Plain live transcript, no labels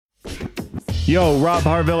Yo, Rob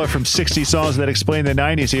Harviller from 60 Songs That Explain the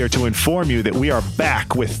 90s here to inform you that we are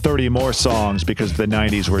back with 30 more songs because the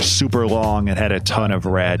 90s were super long and had a ton of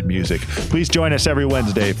rad music. Please join us every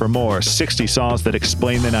Wednesday for more 60 Songs That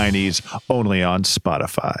Explain the 90s only on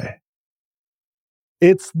Spotify.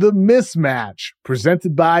 It's The Mismatch,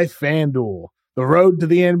 presented by FanDuel. The road to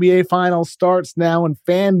the NBA Finals starts now, and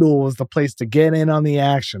FanDuel is the place to get in on the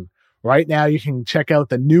action. Right now, you can check out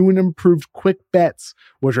the new and improved Quick Bets,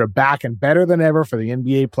 which are back and better than ever for the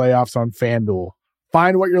NBA playoffs on FanDuel.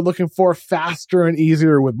 Find what you're looking for faster and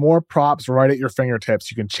easier with more props right at your fingertips.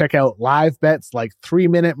 You can check out live bets like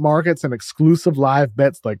 3-minute markets and exclusive live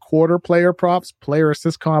bets like quarter player props, player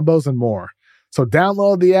assist combos, and more. So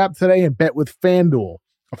download the app today and bet with FanDuel,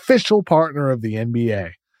 official partner of the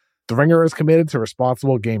NBA. The Ringer is committed to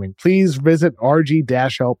responsible gaming. Please visit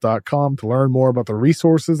rg-help.com to learn more about the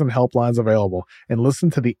resources and helplines available, and listen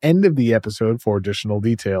to the end of the episode for additional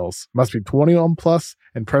details. Must be 21 plus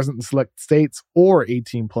and present in select states or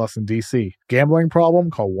 18 plus in DC. Gambling problem?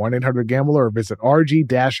 Call 1-800-GAMBLER or visit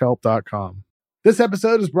rg-help.com. This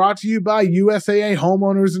episode is brought to you by USAA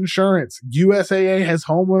Homeowners Insurance. USAA has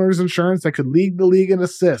homeowners insurance that could lead the league in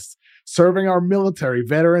assists. Serving our military,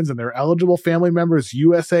 veterans, and their eligible family members,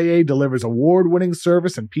 USAA delivers award-winning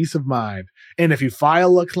service and peace of mind. And if you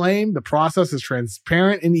file a claim, the process is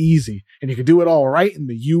transparent and easy, and you can do it all right in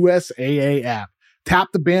the USAA app. Tap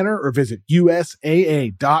the banner or visit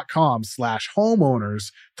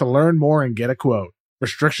usaa.com/homeowners to learn more and get a quote.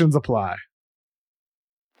 Restrictions apply.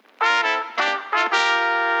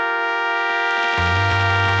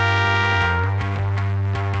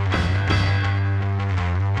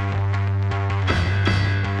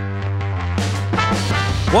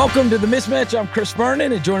 Welcome to The Mismatch. I'm Chris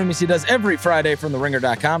Vernon, and joining me as he does every Friday from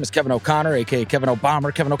TheRinger.com is Kevin O'Connor, a.k.a. Kevin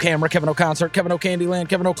O'Bomber, Kevin O'Camera, Kevin O'Concert, Kevin O'Candyland,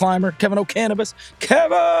 Kevin O'Climber, Kevin O'Cannabis,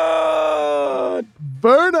 Kevin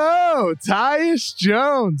Berno, Tyus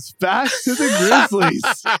Jones, back to the Grizzlies.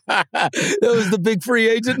 That was the big free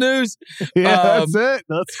agent news. Yeah, that's it.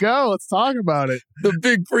 Let's go. Let's talk about it. The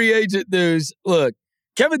big free agent news. Look,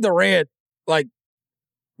 Kevin Durant,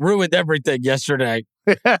 ruined everything yesterday.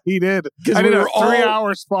 Yeah, he did. I did a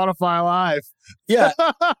 3-hour Spotify Live. Yeah,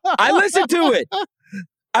 I listened to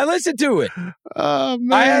it. Oh,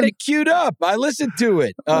 man. I had it queued up. I listened to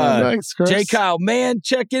it. Thanks, Chris. J. Kyle Mann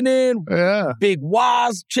checking in. Yeah. Big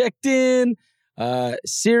Waz checked in.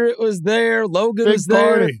 Sirit was there. Logan Big was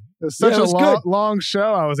there. party. It was such Yeah, it a was long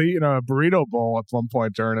show. I was eating a burrito bowl at one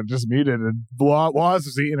point during it, just muted, and Waz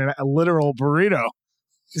was eating a literal burrito.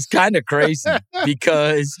 It's kind of crazy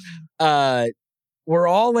because we're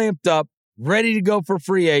all amped up, ready to go for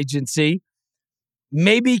free agency.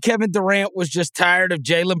 Maybe Kevin Durant was just tired of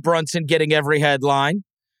Jalen Brunson getting every headline.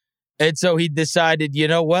 And so he decided, you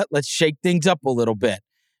know what? Let's shake things up a little bit.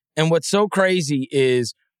 And what's so crazy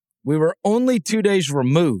is we were only 2 days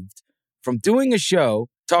removed from doing a show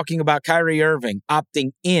talking about Kyrie Irving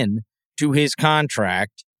opting in to his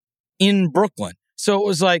contract in Brooklyn. So it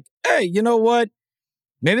was like, hey, you know what?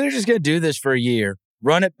 Maybe they're just going to do this for a year,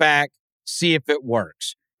 run it back, see if it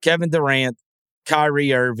works. Kevin Durant,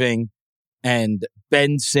 Kyrie Irving, and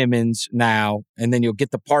Ben Simmons now, and then you'll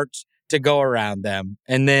get the parts to go around them.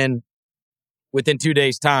 And then within 2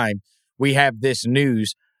 days' time, we have this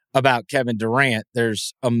news about Kevin Durant.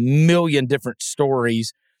 There's a million different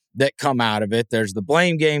stories that come out of it. There's the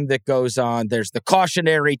blame game that goes on. There's the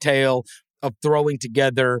cautionary tale of throwing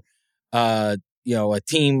together a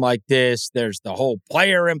team like this. There's the whole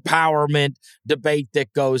player empowerment debate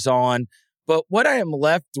that goes on. But what I am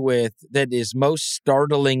left with that is most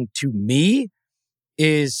startling to me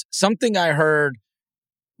is something I heard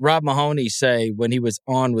Rob Mahoney say when he was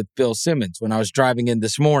on with Bill Simmons when I was driving in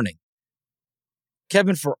this morning.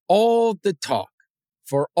 Kevin, for all the talk,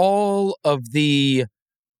 for all of the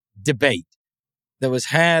debate that was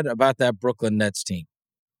had about that Brooklyn Nets team,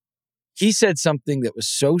 he said something that was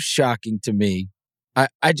so shocking to me. I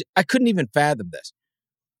couldn't even fathom this.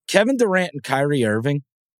 Kevin Durant and Kyrie Irving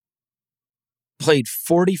played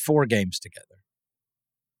 44 games together.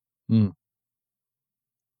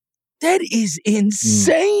 That is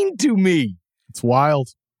insane to me. It's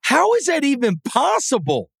wild. How is that even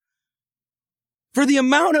possible? For the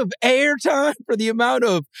amount of airtime, for the amount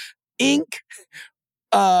of ink,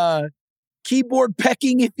 keyboard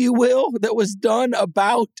pecking, if you will, that was done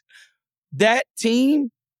about that team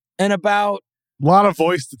and about... A lot of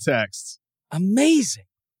voice to text. Amazing.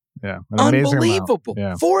 Yeah. Unbelievable.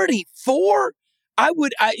 Yeah. 44?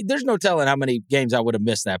 There's no telling how many games I would have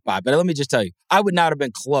missed that by, but let me just tell you, I would not have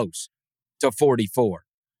been close to 44.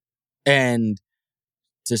 And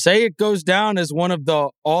To say it goes down as one of the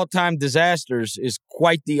all-time disasters is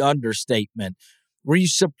quite the understatement. Were you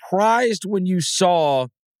surprised when you saw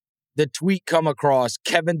the tweet come across,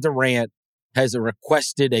 Kevin Durant has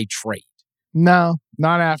requested a trade? No,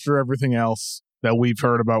 not after everything else that we've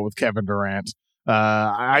heard about with Kevin Durant.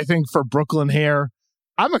 I think for Brooklyn here,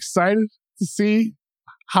 I'm excited to see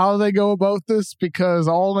how they go about this because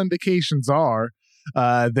all indications are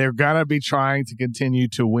they're going to be trying to continue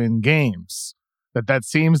to win games. That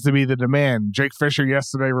seems to be the demand. Jake Fisher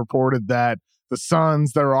yesterday reported that the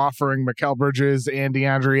Suns, they're offering Mikal Bridges and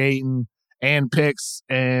DeAndre Ayton and picks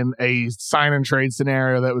in a sign and trade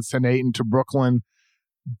scenario that would send Ayton to Brooklyn.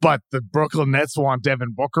 But the Brooklyn Nets want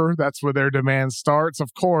Devin Booker. That's where their demand starts.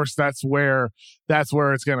 Of course, that's where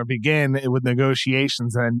it's going to begin with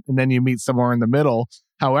negotiations, and then you meet somewhere in the middle.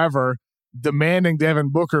 However, demanding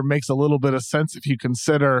Devin Booker makes a little bit of sense if you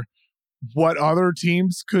consider what other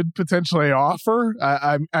teams could potentially offer.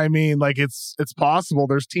 I mean, like it's possible.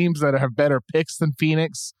 There's teams that have better picks than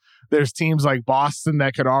Phoenix. There's teams like Boston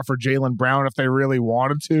that could offer Jaylen Brown if they really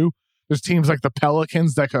wanted to. There's teams like the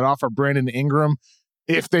Pelicans that could offer Brandon Ingram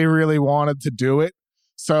if they really wanted to do it.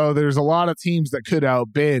 So there's a lot of teams that could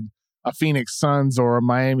outbid a Phoenix Suns or a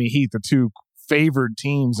Miami Heat, the two favored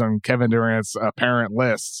teams on Kevin Durant's apparent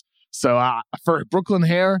lists. So for Brooklyn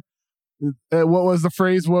here, what was the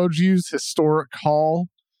phrase Woj used? Historic haul.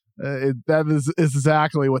 That is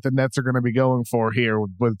exactly what the Nets are going to be going for here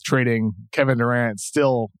with trading Kevin Durant,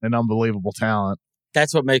 still an unbelievable talent.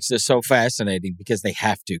 That's what makes this so fascinating because they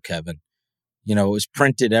have to, Kevin. You know, it was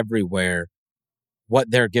printed everywhere what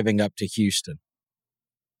they're giving up to Houston.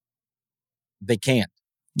 They can't.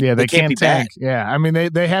 Yeah, they can't be tank. bad. Yeah, I mean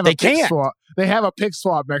they have a pick swap. They have a pick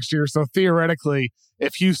swap next year. So theoretically,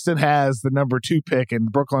 if Houston has the number 2 pick and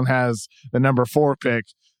Brooklyn has the number 4 pick,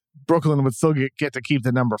 Brooklyn would still get to keep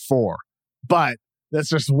the number 4. But that's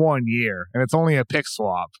just 1 year, and it's only a pick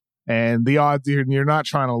swap. And the odds you're not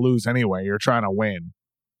trying to lose anyway. You're trying to win.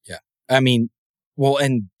 Yeah, I mean, well,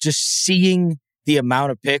 and just seeing the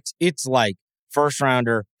amount of picks, it's like first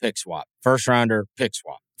rounder pick swap, first rounder pick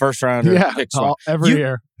swap. First rounder, pick swap. Every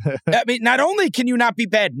year. I mean, not only can you not be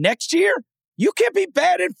bad next year, you can't be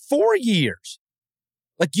bad in 4 years.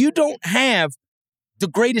 Like, you don't have the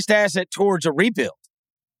greatest asset towards a rebuild,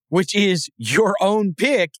 which is your own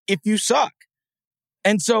pick if you suck.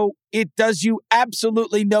 And so it does you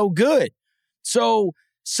absolutely no good. So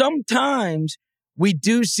sometimes we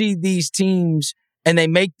do see these teams and they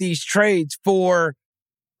make these trades for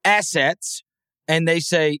assets and they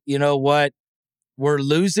say, you know what? We're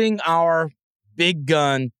losing our big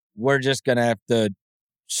gun. We're just going to have to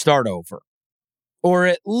start over. Or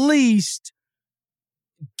at least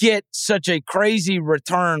get such a crazy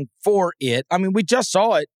return for it. I mean, we just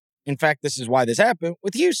saw it. In fact, this is why this happened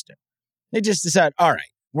with Houston. They just decided, all right,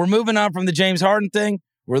 we're moving on from the James Harden thing.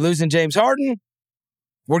 We're losing James Harden.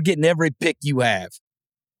 We're getting every pick you have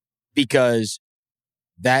because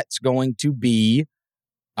that's going to be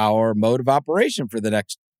our mode of operation for the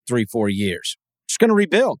next 3-4 years. Just going to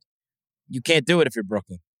rebuild. You can't do it if you're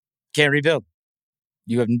Brooklyn. Can't rebuild.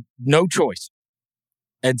 You have no choice.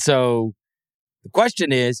 And so the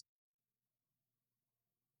question is,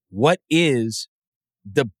 what is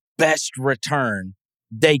the best return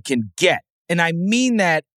they can get? And I mean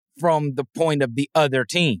that from the point of the other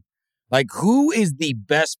team. Like, who is the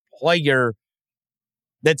best player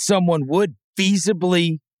that someone would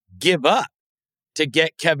feasibly give up to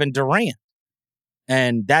get Kevin Durant?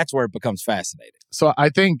 And that's where it becomes fascinating. So I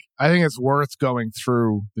think it's worth going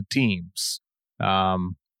through the teams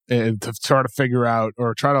to try to figure out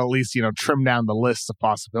or try to at least, trim down the list of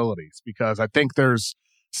possibilities, because I think there's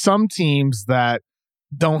some teams that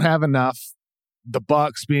don't have enough. The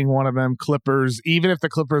Bucks being one of them, Clippers. Even if the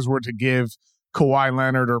Clippers were to give Kawhi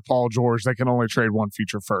Leonard or Paul George, they can only trade one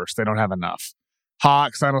future first. They don't have enough.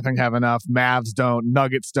 Hawks, I don't think have enough. Mavs don't.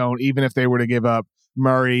 Nuggets don't. Even if they were to give up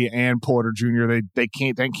Murray and Porter Jr., they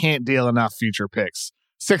can't deal enough future picks.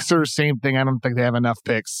 Sixers, same thing. I don't think they have enough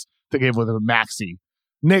picks to give with a Maxey.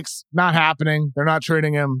 Knicks, not happening. They're not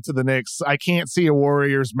trading him to the Knicks. I can't see a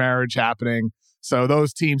Warriors marriage happening. So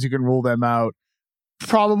those teams, you can rule them out.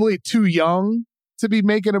 Probably too young to be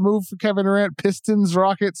making a move for Kevin Durant. Pistons,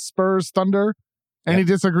 Rockets, Spurs, Thunder. Any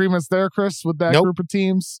disagreements there, Chris, with that group of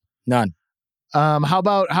teams? None. How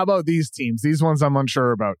about these teams? These ones I'm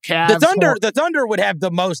unsure about. Cavs, the Thunder would have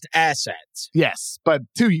the most assets. Yes, but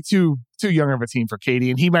too young of a team for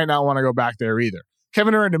KD, and he might not want to go back there either.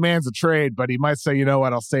 Kevin Durant demands a trade, but he might say, you know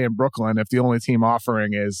what, I'll stay in Brooklyn if the only team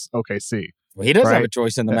offering is OKC. Well, he doesn't have a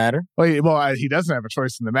choice in the matter. Well, he doesn't have a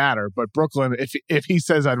choice in the matter, but Brooklyn, if he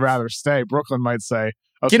says I'd rather stay, Brooklyn might say,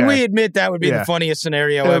 Okay. Can we admit that would be the funniest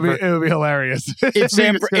scenario ever? It would be hilarious. If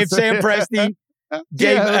Sam Presti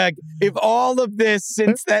gave if all of this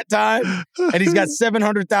since that time, and he's got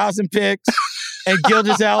 700,000 picks, and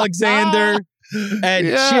Gilgeous-Alexander, and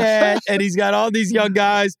Chet, and he's got all these young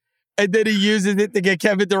guys, and then he uses it to get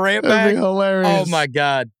Kevin Durant back. It'd be hilarious. Oh, my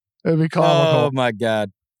God. It'd be comical. Oh, my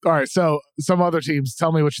God. All right, so some other teams,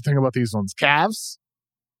 tell me what you think about these ones. Cavs?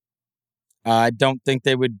 I don't think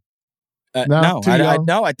they would. No,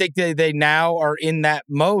 I think they now are in that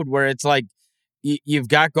mode where it's like you've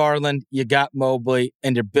got Garland, you got Mobley,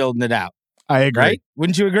 and you're building it out. I agree. Right?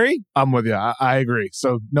 Wouldn't you agree? I'm with you. I agree.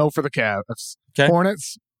 So no for the Cavs. Okay.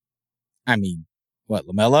 Hornets? I mean, what,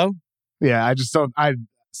 LaMelo? Yeah, I just don't.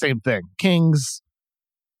 Same thing. Kings,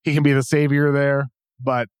 he can be the savior there,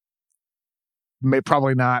 but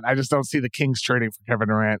probably not. I just don't see the Kings trading for Kevin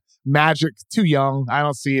Durant. Magic, too young. I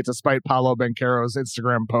don't see it, despite Paolo Banchero's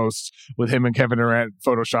Instagram posts with him and Kevin Durant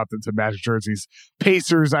photoshopped into Magic jerseys.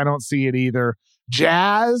 Pacers, I don't see it either.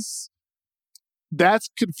 Jazz, that's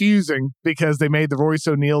confusing because they made the Royce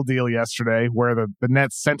O'Neal deal yesterday where the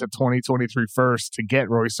Nets sent a 2023 first to get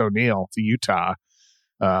Royce O'Neal to Utah.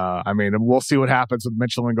 I mean, we'll see what happens with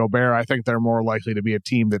Mitchell and Gobert. I think they're more likely to be a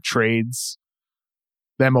team that trades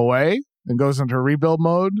them away and goes into rebuild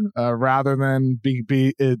mode rather than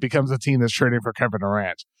it becomes a team that's trading for Kevin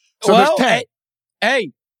Durant. So well, there's 10.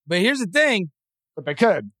 Hey, but here's the thing. But they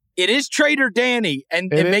could. It is Trader Danny,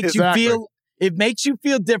 and it makes exactly. you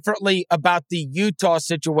feel differently about the Utah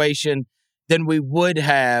situation than we would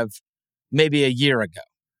have maybe a year ago.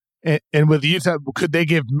 And with Utah, could they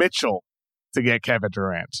give Mitchell to get Kevin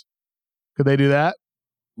Durant? Could they do that?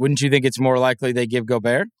 Wouldn't you think it's more likely they give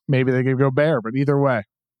Gobert? Maybe they give Gobert, but either way.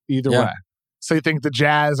 So you think the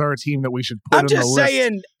Jazz are a team that we should put on the list? I'm just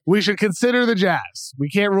saying. We should consider the Jazz. We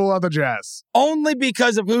can't rule out the Jazz. Only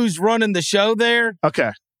because of who's running the show there.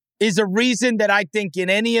 Okay. Is a reason that I think in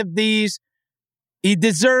any of these, he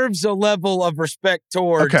deserves a level of respect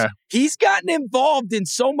towards. Okay. He's gotten involved in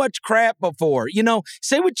so much crap before. You know,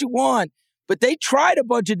 say what you want, but they tried a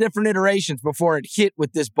bunch of different iterations before it hit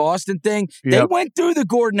with this Boston thing. Yep. They went through the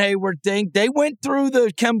Gordon Hayward thing. They went through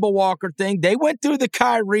the Kemba Walker thing. They went through the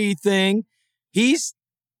Kyrie thing. He's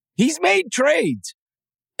made trades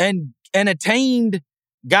and attained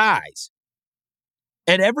guys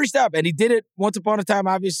at every step. And he did it once upon a time,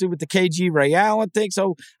 obviously, with the KG Ray Allen thing.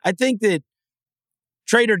 So I think that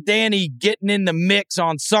Trader Danny getting in the mix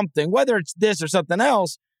on something, whether it's this or something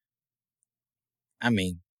else, I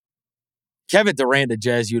mean, Kevin Durant, a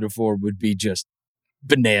Jazz uniform would be just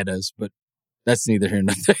bananas, but that's neither here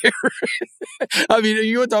nor there. I mean,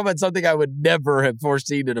 you were talking about something I would never have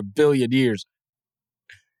foreseen in a billion years.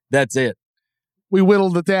 That's it. We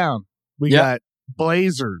whittled it down. We got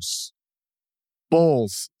Blazers,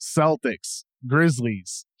 Bulls, Celtics,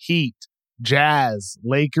 Grizzlies, Heat, Jazz,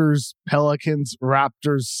 Lakers, Pelicans,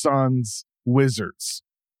 Raptors, Suns, Wizards.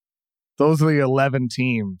 Those are the 11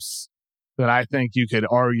 teams that I think you could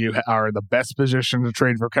argue are in the best position to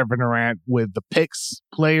trade for Kevin Durant with the picks,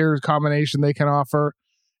 players combination they can offer,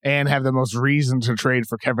 and have the most reason to trade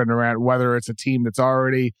for Kevin Durant, whether it's a team that's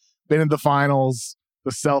already been in the finals, the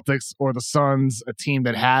Celtics, or the Suns, a team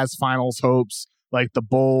that has finals hopes like the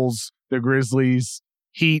Bulls, the Grizzlies,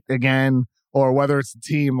 Heat again, or whether it's a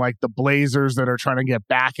team like the Blazers that are trying to get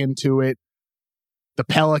back into it, the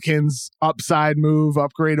Pelicans, upside move,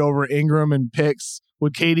 upgrade over Ingram and picks.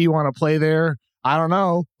 Would KD want to play there? I don't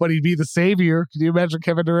know, but he'd be the savior. Can you imagine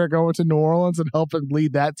Kevin Durant going to New Orleans and helping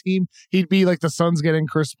lead that team? He'd be like the Suns getting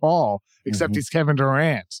Chris Paul, except he's Kevin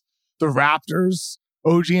Durant. The Raptors,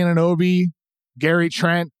 OG Anunoby, Gary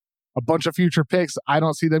Trent, a bunch of future picks. I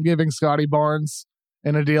don't see them giving Scotty Barnes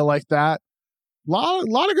in a deal like that. Lot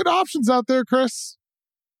of good options out there, Chris.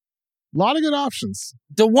 A lot of good options.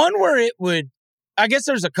 The one where it would, I guess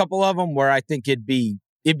there's a couple of them where I think it'd be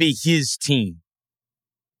his team.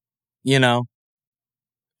 You know,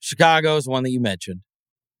 Chicago's one that you mentioned.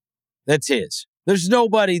 That's his. There's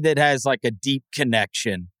nobody that has like a deep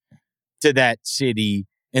connection to that city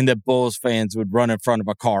and that Bulls fans would run in front of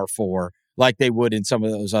a car for like they would in some of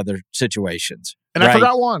those other situations. And right? I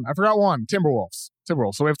forgot one. Timberwolves.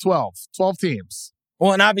 So we have 12 teams.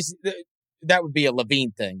 Well, and obviously that would be a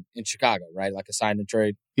Levine thing in Chicago, right? Like a sign and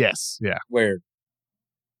trade. Yes. Yeah. Where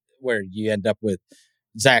you end up with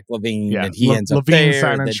Zach LaVine, and he ends up LaVine there.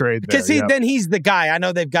 Sign and trade because then he's the guy. I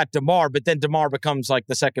know they've got DeMar, but then DeMar becomes like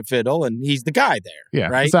the second fiddle, and he's the guy there. Yeah,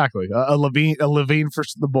 right? Exactly. A LaVine for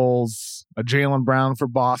the Bulls, a Jaylen Brown for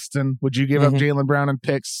Boston. Would you give up Jaylen Brown and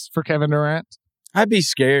picks for Kevin Durant? I'd be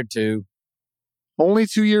scared too. Only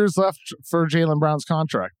 2 years left for Jaylen Brown's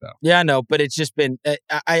contract, though. Yeah, I know, but it's just been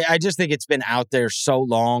I just think it's been out there so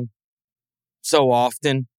long, so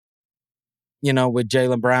often, with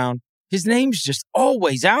Jaylen Brown. His name's just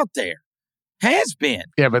always out there. Has been.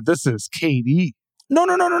 Yeah, but this is KD. No.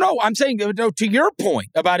 I'm saying, to your point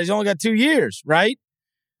about he's only got 2 years, right?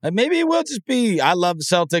 Maybe it will just be, I love the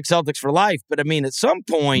Celtics for life. But, I mean, at some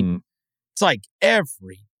point, it's like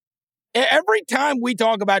every time we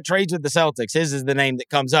talk about trades with the Celtics, his is the name that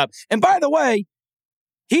comes up. And by the way,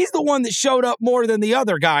 he's the one that showed up more than the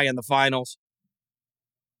other guy in the finals.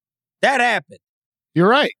 That happened. You're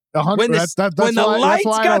right. 100. When the lights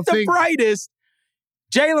got the think... brightest,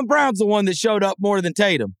 Jaylen Brown's the one that showed up more than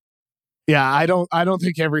Tatum. Yeah, I don't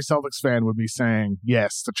think every Celtics fan would be saying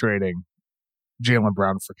yes to trading Jaylen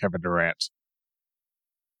Brown for Kevin Durant.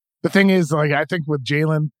 The thing is, I think with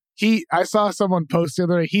Jaylen, I saw someone post the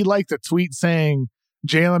other day, he liked a tweet saying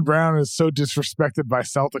Jaylen Brown is so disrespected by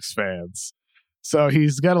Celtics fans. So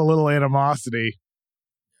he's got a little animosity.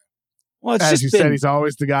 Well, it's as you said, he's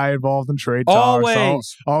always the guy involved in trade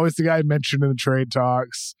talks. Always the guy mentioned in the trade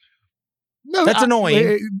talks. No, that's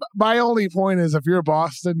annoying. My only point is, if you're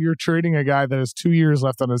Boston, you're trading a guy that has 2 years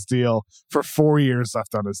left on his deal for 4 years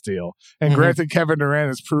left on his deal. And granted, Kevin Durant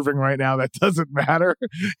is proving right now that doesn't matter.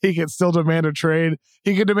 He can still demand a trade.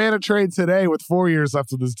 He can demand a trade today with 4 years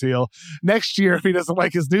left of his deal. Next year, if he doesn't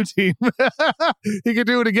like his new team, he can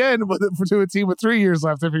do it again to a team with 3 years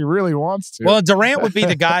left if he really wants to. Well, Durant would be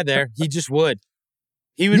the guy there. He just would.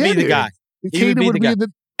 He would be the guy. He would be the guy.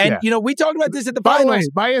 And, we talked about this at the finals. By the way,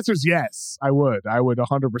 my answer is yes. I would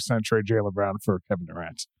 100% trade Jaylen Brown for Kevin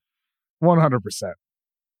Durant. 100%. It's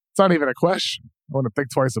not even a question. I want to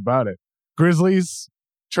think twice about it. Grizzlies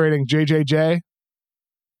trading JJJ.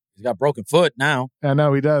 He's got broken foot now. I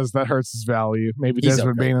know he does. That hurts his value. Maybe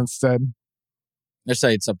Desmond Bain instead. They're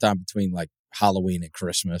saying sometime between Halloween and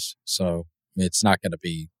Christmas. So it's not going to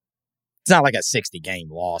be, it's not like a 60-game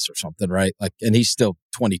loss or something, right? And he's still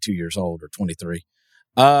 22 years old or 23.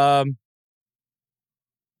 Yeah,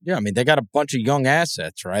 I mean, they got a bunch of young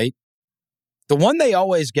assets, right? The one they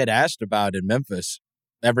always get asked about in Memphis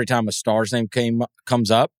every time a star's name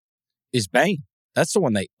comes up is Bain. That's the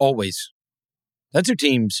one they always, that's who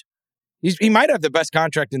teams, he might have the best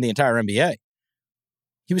contract in the entire NBA.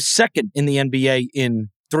 He was second in the NBA in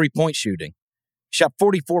three-point shooting. He shot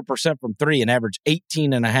 44% from three and averaged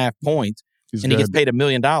 18.5 points, he gets paid $1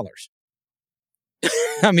 million. I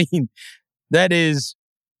mean, that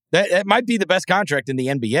might be the best contract in the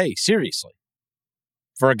NBA, seriously.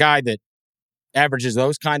 For a guy that averages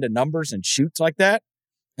those kind of numbers and shoots like that.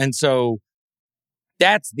 And so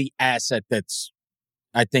that's the asset that's,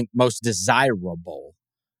 I think, most desirable.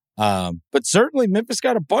 But certainly Memphis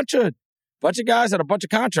got a bunch of guys and a bunch of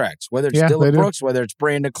contracts, whether it's Dylan Brooks, whether it's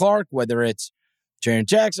Brandon Clark, whether it's Jaren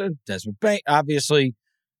Jackson, Desmond Bain. Obviously,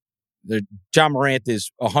 John Morant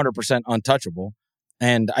is 100% untouchable.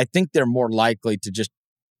 And I think they're more likely to just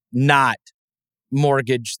not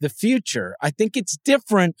mortgage the future. I think it's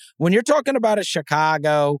different when you're talking about a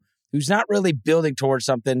Chicago who's not really building towards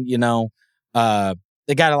something, they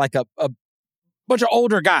got a bunch of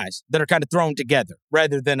older guys that are kind of thrown together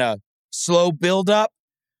rather than a slow build-up.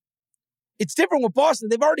 It's different with Boston.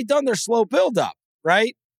 They've already done their slow build-up,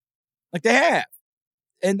 right? They have.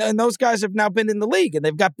 And those guys have now been in the league, and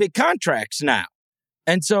they've got big contracts now.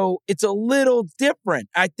 And so it's a little different.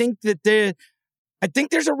 I think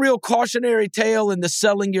there's a real cautionary tale in the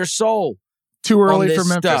selling your soul. Too early for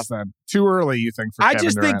Memphis, then. Too early, you think, for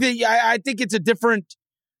Kevin Durant? I think it's a different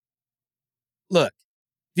look.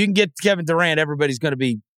 If you can get Kevin Durant, everybody's going to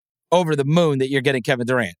be over the moon that you're getting Kevin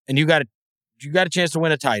Durant, and you got a chance to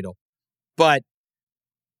win a title. But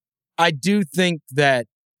I do think that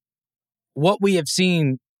what we have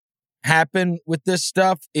seen happen with this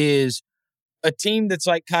stuff is a team that's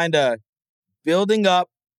kind of building up,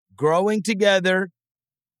 growing together,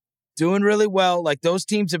 doing really well. Those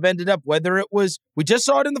teams have ended up, whether it was, we just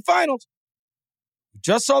saw it in the finals. We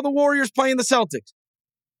just saw the Warriors playing the Celtics,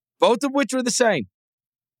 both of which were the same.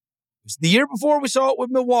 It was the year before we saw it with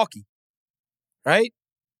Milwaukee, right?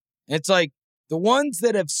 And it's the ones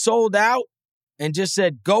that have sold out and just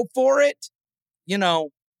said, go for it.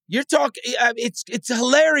 You're talking, it's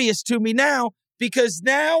hilarious to me now because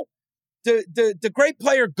now the great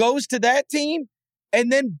player goes to that team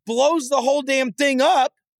and then blows the whole damn thing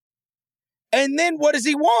up. And then what does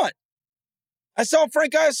he want? I saw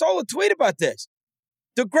Frank Isola tweet about this.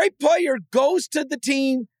 The great player goes to the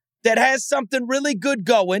team that has something really good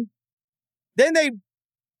going. Then they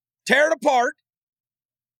tear it apart.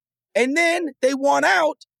 And then they want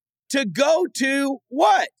out to go to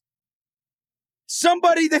what?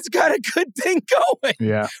 somebody that's got a good thing going.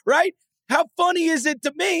 Yeah. Right? How funny is it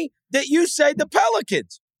to me that you say the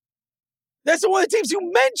Pelicans? That's one of the teams you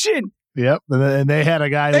mentioned. Yep. And they had a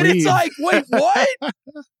guy and leave. It's like, wait, what?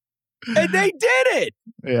 And they did it.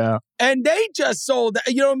 Yeah. And they just sold,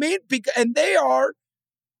 you know what I mean? And they are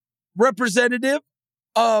representative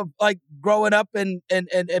of like growing up and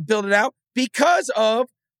building out because of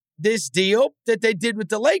this deal that they did with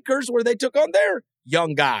the Lakers where they took on their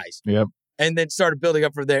young guys. Yep. And then started building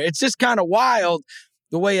up from there. It's just kind of wild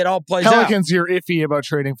the way it all plays out. Pelicans, you're iffy about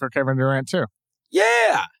trading for Kevin Durant too.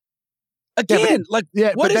 Yeah. Again, but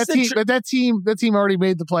that team already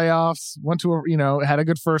made the playoffs, went to had a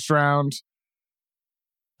good first round.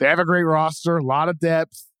 They have a great roster, a lot of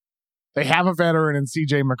depth. They have a veteran in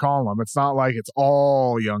CJ McCollum. It's not like it's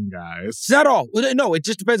all young guys. It's not all. No, it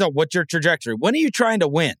just depends on what's your trajectory. When are you trying to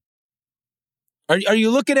win? Are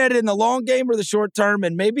you looking at it in the long game or the short term?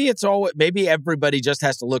 And maybe everybody just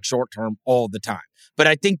has to look short term all the time. But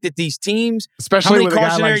I think that these teams, especially with a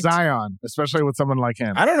guy like Zion, especially with someone like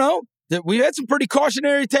him, I don't know. We've had some pretty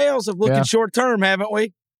cautionary tales of looking short term, haven't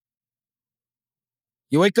we?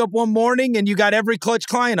 You wake up one morning and you got every clutch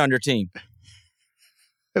client on your team.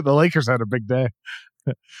 The Lakers had a big day.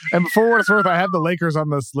 And for what it's worth, I have the Lakers on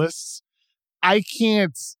this list. I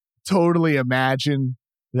can't totally imagine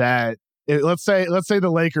that. Let's say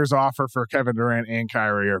the Lakers offer for Kevin Durant and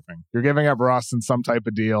Kyrie Irving. You're giving up Russ in some type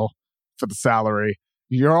of deal for the salary.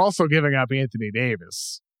 You're also giving up Anthony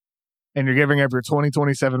Davis. And you're giving up your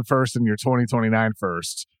 2027 first and your 2029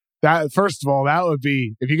 first. That, first of all, that would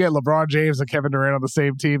be, if you get LeBron James and Kevin Durant on the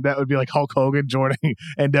same team, that would be like Hulk Hogan joining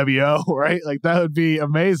NWO, right? Like, that would be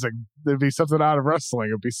amazing. There'd be something out of wrestling.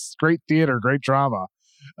 It'd be great theater, great drama,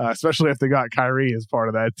 especially if they got Kyrie as part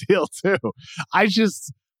of that deal, too.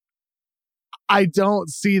 I don't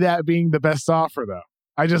see that being the best offer, though.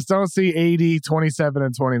 I just don't see AD 27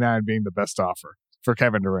 and 29 being the best offer for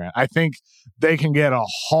Kevin Durant. I think they can get a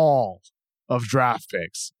haul of draft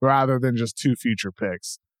picks rather than just 2 future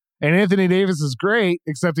picks. And Anthony Davis is great,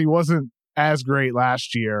 except he wasn't as great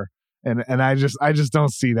last year. And I just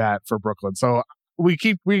don't see that for Brooklyn. So we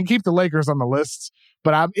can keep the Lakers on the list,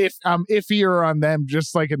 but I'm iffier on them,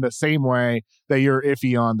 just like in the same way that you're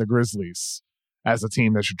iffy on the Grizzlies as a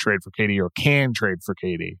team that should trade for KD or can trade for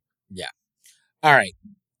KD. Yeah. All right.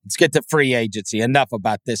 Let's get to free agency. Enough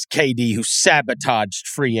about this KD who sabotaged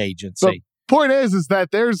free agency. The point is that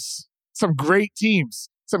there's some great teams.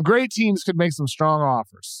 Some great teams could make some strong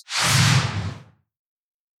offers.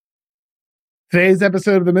 Today's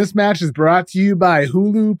episode of The Mismatch is brought to you by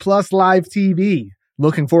Hulu Plus Live TV.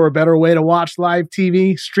 Looking for a better way to watch live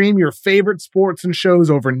TV? Stream your favorite sports and shows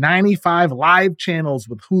over 95 live channels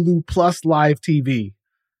with Hulu Plus Live TV.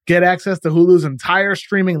 Get access to Hulu's entire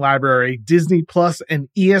streaming library, Disney Plus and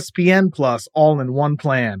ESPN Plus, all in one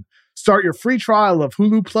plan. Start your free trial of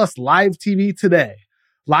Hulu Plus Live TV today.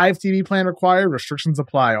 Live TV plan required. Restrictions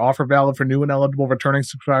apply. Offer valid for new and eligible returning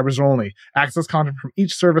subscribers only. Access content from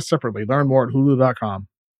each service separately. Learn more at hulu.com.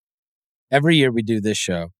 Every year we do this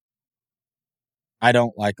show. I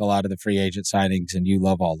don't like a lot of the free agent signings, and you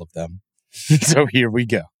love all of them. So here we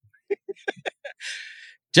go.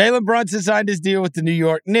 Jalen Brunson signed his deal with the New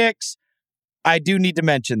York Knicks. I do need to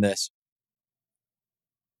mention this.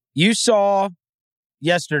 You saw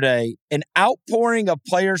yesterday an outpouring of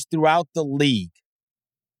players throughout the league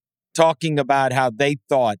talking about how they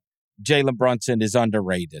thought Jalen Brunson is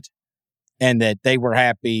underrated and that they were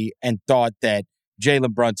happy and thought that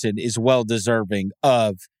Jalen Brunson is well deserving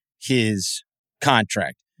of his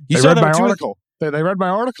contract. They read my article. They read my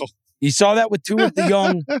article. You saw that with two of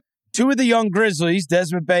the young Grizzlies,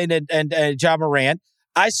 Desmond Bane and Ja Morant.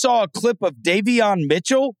 I saw a clip of Davion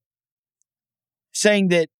Mitchell saying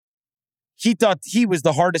that he thought he was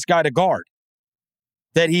the hardest guy to guard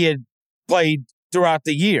that he had played throughout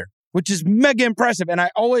the year, which is mega impressive. And I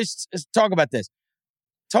always talk about this.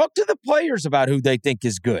 Talk to the players about who they think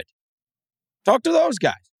is good. Talk to those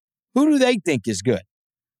guys. Who do they think is good?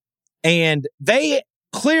 And they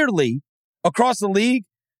clearly, across the league,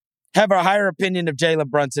 have a higher opinion of Jalen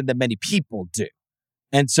Brunson than many people do.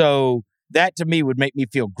 And so that, to me, would make me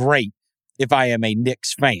feel great if I am a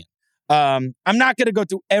Knicks fan. I'm not going to go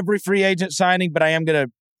through every free agent signing, but I am going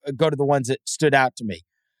to go to the ones that stood out to me.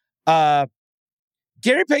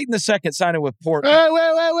 Gary Payton II signing with Portland.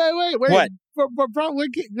 Wait. What?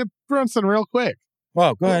 Get Brunson real quick.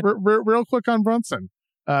 Oh, go ahead. Real quick on Brunson.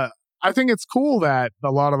 I think it's cool that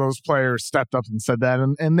a lot of those players stepped up and said that,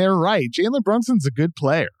 and they're right. Jalen Brunson's a good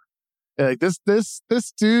player. Like this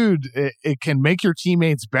dude, it can make your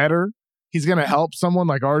teammates better. He's going to help someone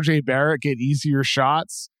like RJ Barrett get easier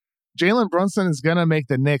shots. Jalen Brunson is going to make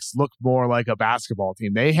the Knicks look more like a basketball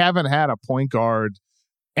team. They haven't had a point guard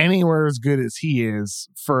anywhere as good as he is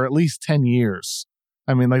for at least 10 years.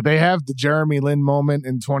 I mean, like, they have the Jeremy Lin moment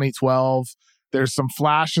in 2012. There's some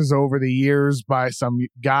flashes over the years by some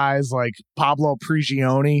guys like Pablo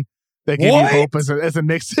Prigioni that give you hope as a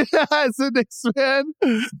Knicks as a Knicks fan.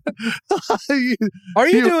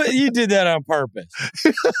 You did that on purpose?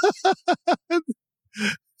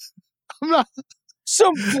 I'm not.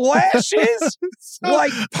 Some flashes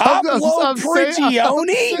like Pablo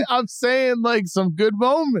Prigioni? I'm saying like some good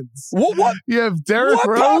moments. What? You have Derrick What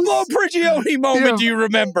Rose. Pablo Prigioni moment do you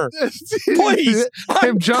remember? Please.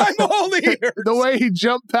 I'm all ears. The way he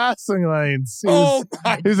jumped passing lanes. He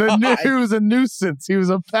was a nuisance. He was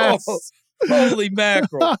a pest. Oh, holy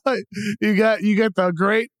mackerel. You got the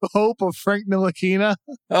great hope of Frank Ntilikina.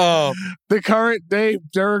 Oh. The current day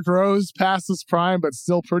Derrick Rose past his prime, but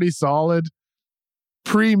still pretty solid.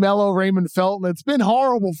 Pre-Melo Raymond Felton. It's been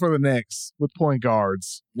horrible for the Knicks with point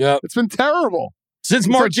guards. Yep. It's been terrible. Since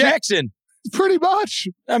Mark Jackson. Pretty much.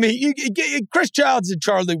 I mean, Chris Childs and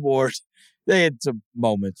Charlie Ward, they had some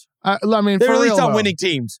moments. I mean, they were for at least real, on winning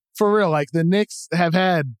teams. For real, like the Knicks have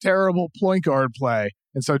had terrible point guard play.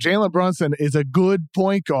 And so Jalen Brunson is a good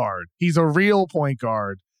point guard. He's a real point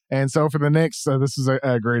guard. And so for the Knicks, this is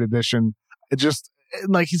a great addition. It just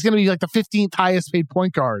like he's going to be like the 15th highest paid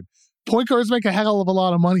point guard. Point guards make a hell of a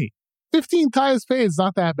lot of money. 15th highest paid is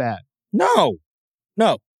not that bad. No.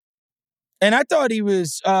 And I thought he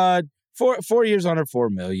was 4 years under $4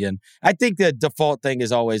 million. I think the default thing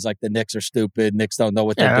is always like the Knicks are stupid. Knicks don't know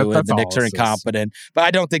what they're doing. The Knicks are incompetent. But I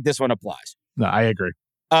don't think this one applies. No, I agree.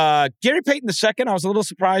 Gary Payton II, I was a little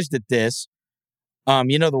surprised at this.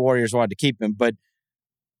 The Warriors wanted to keep him, but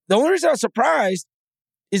the only reason I was surprised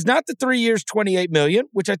is not the 3 years, $28 million,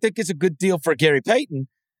 which I think is a good deal for Gary Payton.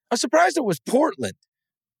 I was surprised it was Portland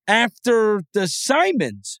after the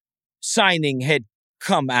Simons signing had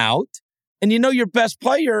come out. And your best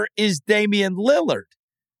player is Damian Lillard.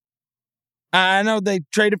 I know they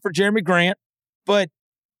traded for Jeremy Grant, but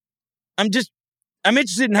I'm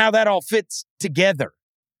interested in how that all fits together,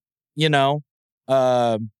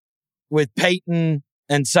 with Payton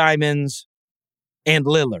and Simons and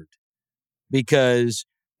Lillard, because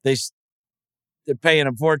they're paying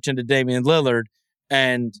a fortune to Damian Lillard.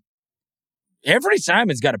 And Anthony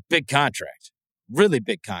Simons got a big contract, really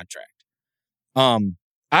big contract.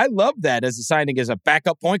 I love that as a signing as a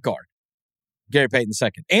backup point guard, Gary Payton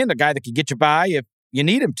II, and a guy that can get you by if you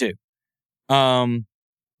need him to.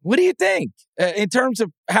 What do you think in terms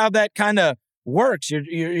of how that kind of works?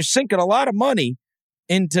 You're sinking a lot of money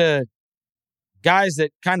into guys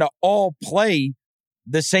that kind of all play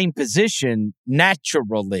the same position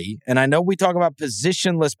naturally. And I know we talk about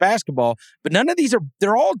positionless basketball, but none of these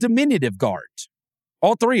they're all diminutive guards.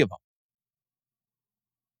 All three of them.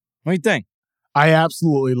 What do you think? I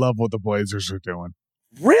absolutely love what the Blazers are doing.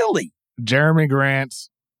 Really? Jeremy Grant,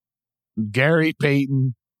 Gary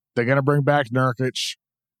Payton, they're going to bring back Nurkic.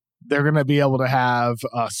 They're going to be able to have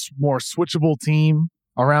a more switchable team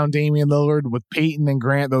around Damian Lillard with Payton and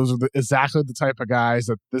Grant. Those are exactly the type of guys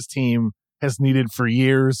that this team has needed for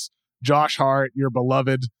years. Josh Hart, your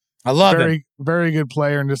beloved. I love him. Very good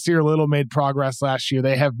player. And Nasir Little made progress last year.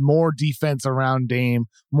 They have more defense around Dame,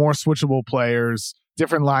 more switchable players,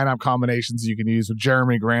 different lineup combinations you can use with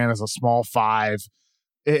Jeremy Grant as a small five.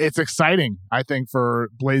 It's exciting, I think, for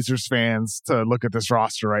Blazers fans to look at this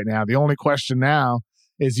roster right now. The only question now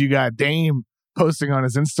is you got Dame posting on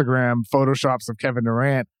his Instagram photoshops of Kevin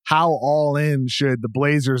Durant. How all in should the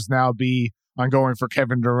Blazers now be on going for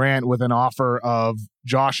Kevin Durant with an offer of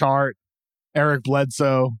Josh Hart, Eric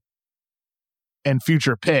Bledsoe, and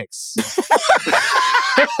future picks? And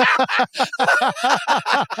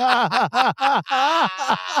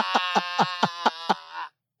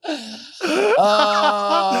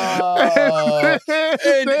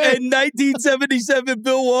 1977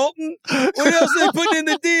 Bill Walton? What else they putting in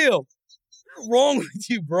the deal? What's wrong with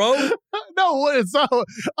you, bro? No,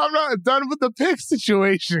 I'm not done with the pick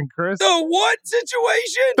situation, Chris. The what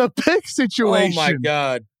situation? The pick situation. Oh, my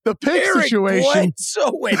God. The pick Eric situation.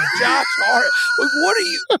 Bledsoe and Josh Hart. What are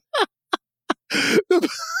you...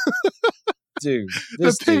 Dude,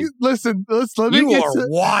 listen, let me you get are to,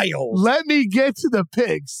 wild. Let me get to the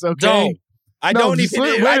picks, okay? I don't even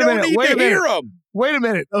hear them. Wait a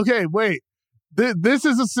minute. Okay, wait. This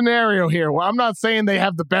is a scenario here. Well, I'm not saying they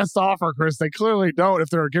have the best offer, Chris. They clearly don't if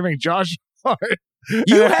they're giving Josh Hart.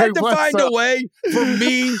 You had to find a way for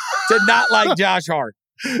me to not like Josh Hart.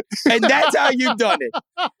 And that's how you've done it.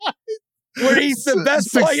 Where he's the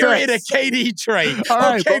best player in a KD trade. All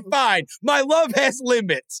right, okay, fine. My love has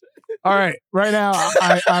limits. All right, right now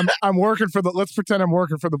I'm working for the. Let's pretend I'm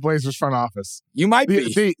working for the Blazers front office. You might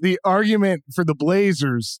be. The argument for the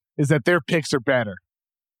Blazers is that their picks are better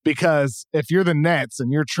because if you're the Nets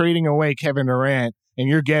and you're trading away Kevin Durant and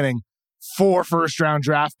you're getting 4 first-round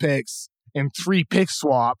draft picks and 3 pick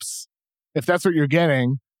swaps, if that's what you're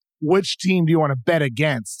getting, which team do you want to bet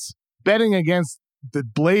against? Betting against the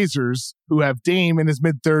Blazers, who have Dame in his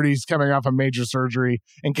mid-30s coming off a major surgery,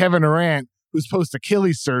 and Kevin Durant, who's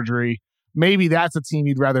post-Achilles surgery, maybe that's a team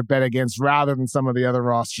you'd rather bet against rather than some of the other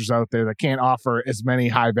rosters out there that can't offer as many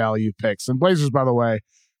high-value picks. And Blazers, by the way,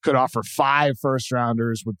 could offer 5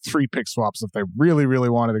 first-rounders with 3 pick swaps if they really, really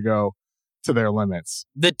wanted to go to their limits.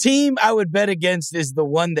 The team I would bet against is the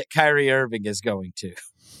one that Kyrie Irving is going to.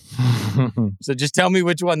 So just tell me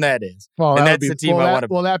which one that is. Well, and that's the team I want to.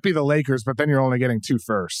 Well, that'd be the Lakers, but then you're only getting 2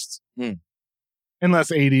 firsts.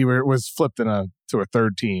 Unless AD was flipped to a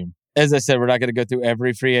third team. As I said, we're not going to go through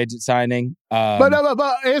every free agent signing. But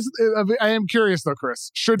I am curious though, Chris.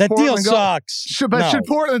 Should that Portland deal sucks. Should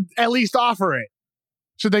Portland at least offer it?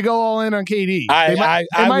 Should they go all in on KD? They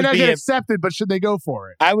might not get accepted, but should they go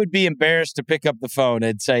for it? I would be embarrassed to pick up the phone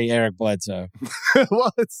and say Eric Bledsoe.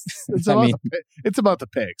 Well, it's about the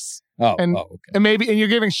picks. Okay. And you're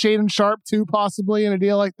giving Shaedon Sharpe too, possibly in a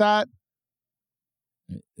deal like that.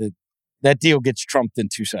 That deal gets trumped in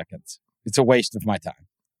 2 seconds. It's a waste of my time.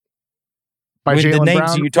 By the Jaylen names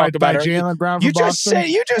Brown, you talked about, Jaylen Brown. You just said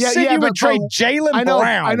you would trade Jaylen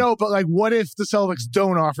Brown. I know, but like, what if the Celtics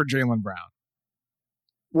don't offer Jaylen Brown?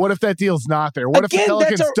 What if that deal's not there? What if the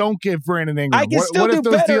Pelicans don't give Brandon Ingram? What if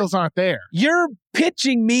those deals aren't there? You're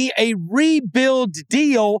pitching me a rebuild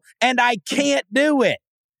deal, and I can't do it.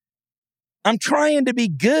 I'm trying to be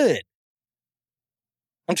good.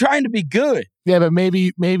 Yeah, but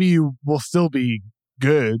maybe you will still be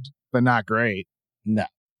good, but not great. No.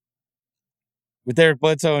 With Eric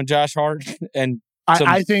Bledsoe and Josh Hart and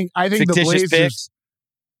I think the Blazers picks.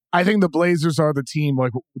 I think the Blazers are the team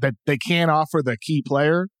like that. They can't offer the key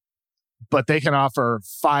player, but they can offer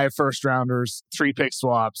 5 first-rounders, 3 pick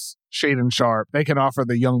swaps, Shaedon Sharpe. They can offer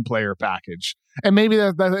the young player package. And maybe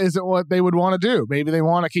that isn't what they would want to do. Maybe they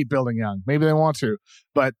want to keep building young. Maybe they want to.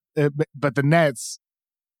 But the Nets,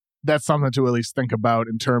 that's something to at least think about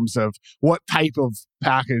in terms of what type of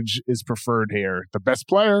package is preferred here. The best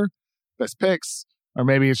player, best picks, or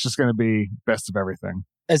maybe it's just going to be best of everything.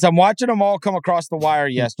 As I'm watching them all come across the wire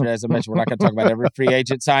yesterday, as I mentioned, we're not going to talk about every free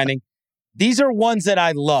agent signing. These are ones that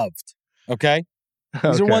I loved, okay?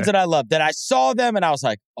 These are ones that I loved, that I saw them and I was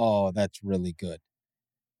like, oh, that's really good.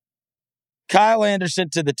 Kyle Anderson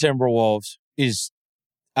to the Timberwolves is,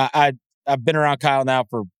 I've been around Kyle now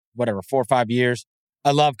for 4 or 5 years.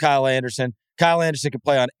 I love Kyle Anderson. Kyle Anderson can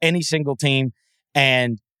play on any single team,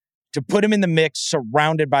 and to put him in the mix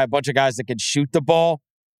surrounded by a bunch of guys that can shoot the ball,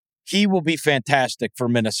 he will be fantastic for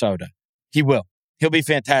Minnesota. He will. He'll be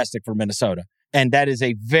fantastic for Minnesota. And that is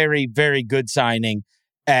a very, very good signing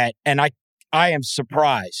and I am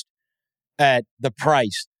surprised at the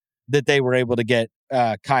price that they were able to get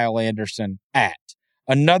Kyle Anderson at.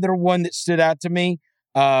 Another one that stood out to me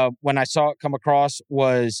when I saw it come across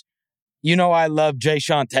was, I love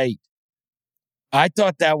Jae'Sean Tate. I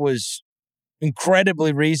thought that was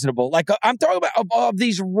incredibly reasonable. Like, I'm talking about of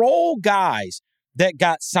these role guys that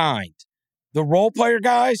got signed. The role player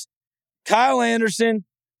guys, Kyle Anderson,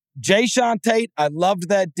 Jae'Sean Tate. I loved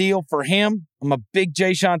that deal for him. I'm a big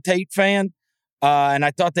Jae'Sean Tate fan, and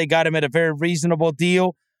I thought they got him at a very reasonable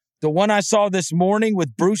deal. The one I saw this morning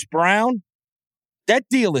with Bruce Brown, that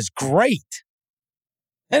deal is great.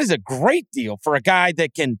 That is a great deal for a guy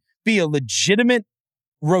that can be a legitimate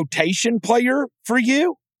rotation player for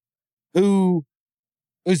you, who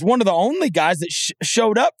is one of the only guys that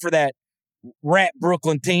showed up for that rat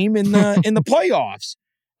Brooklyn team in the playoffs.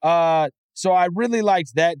 So I really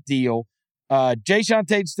liked that deal. Jae'Sean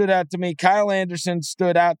Tate stood out to me. Kyle Anderson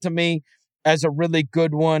stood out to me as a really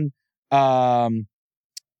good one.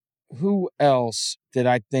 Who else did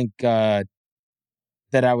I think that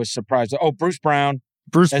I was surprised? Oh, Bruce Brown.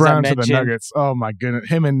 Bruce Brown to the Nuggets. Oh, my goodness.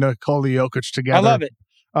 Him and Nikola Jokic together. I love it.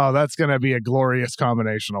 Oh, that's going to be a glorious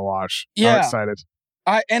combination to watch. Yeah. I'm excited.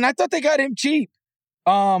 I thought they got him cheap.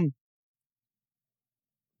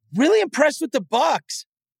 Really impressed with the Bucks.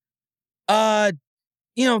 The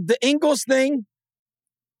Ingles thing,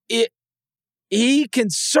 he can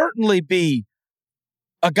certainly be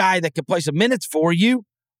a guy that can play some minutes for you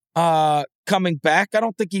coming back. I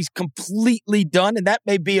don't think he's completely done, and that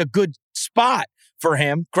may be a good spot for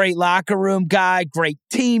him. Great locker room guy, great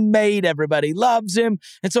teammate. Everybody loves him.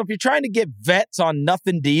 And so if you're trying to get vets on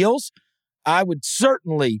nothing deals, I would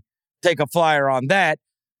certainly take a flyer on that.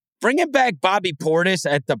 bringing back Bobby Portis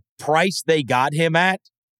at the price they got him at,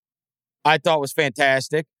 I thought was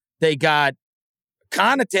fantastic. They got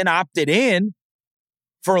Connaughton opted in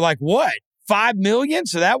for $5 million?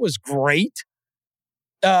 So that was great.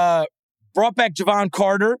 Brought back Javon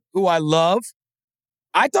Carter, who I love.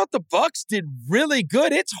 I thought the Bucks did really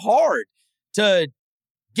good. It's hard to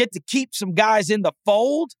get to keep some guys in the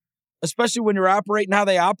fold, especially when you're operating how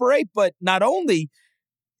they operate. But not only,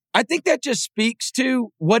 I think that just speaks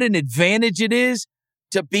to what an advantage it is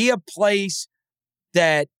to be a place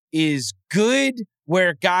that is good,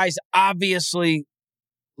 where guys obviously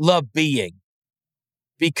love being,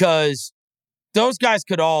 because those guys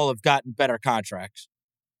could all have gotten better contracts.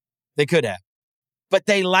 They could have, but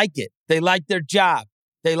they like it. They like their job.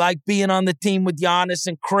 They like being on the team with Giannis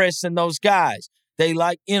and Chris and those guys. They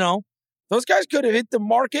like, those guys could have hit the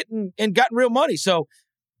market and gotten real money. So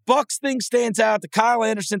Bucks thing stands out. The Kyle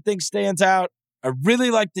Anderson thing stands out. I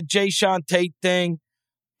really like the Jae'Sean Tate thing.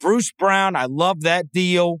 Bruce Brown, I love that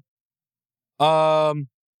deal. So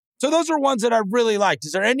those are ones that I really liked.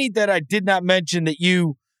 Is there any that I did not mention that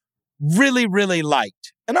you really, really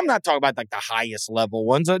liked? And I'm not talking about the highest level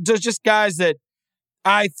ones. There's just guys that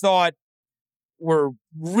I thought were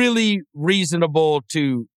really reasonable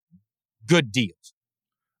to good deals.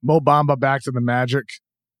 Mo Bamba back to the Magic.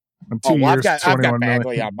 In 2 years, I've got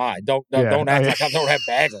Bagley million. on mine. Don't act like I don't have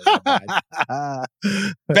Bagley on mine.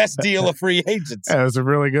 Best deal of free agents. That was a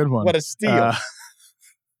really good one. What a steal.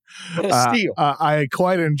 What a steal. I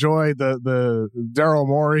quite enjoy the Daryl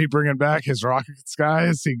Morey bringing back his Rockets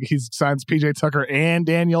guys. He signs PJ Tucker and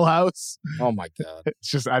Daniel House. Oh, my God.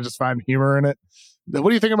 I just find humor in it. What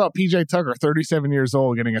do you think about PJ Tucker, 37 years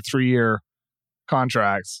old, getting a 3-year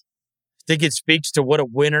contract? I think it speaks to what a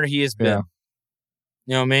winner he has been. Yeah.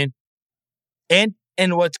 You know what I mean?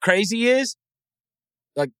 And what's crazy is,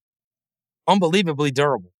 unbelievably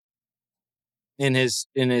durable in his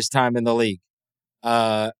time in the league.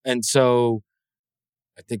 And so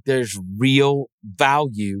I think there's real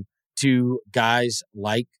value to guys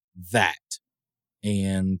like that.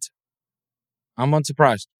 And I'm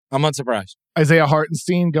unsurprised. Isaiah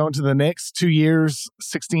Hartenstein going to the Knicks, 2 years,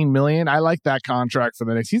 $16 million. I like that contract for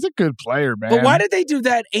the Knicks. He's a good player, man. But why did they do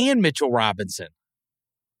that and Mitchell Robinson?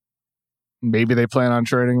 Maybe they plan on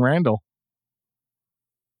trading Randall.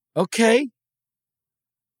 Okay.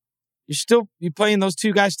 You playing those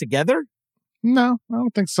two guys together? No, I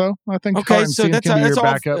don't think so. I think okay, so that's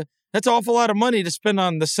backup. That's an awful lot of money to spend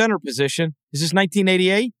on the center position. Is this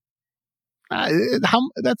 1988?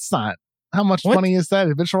 That's not. How much money is that?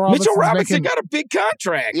 Mitchell Robinson got a big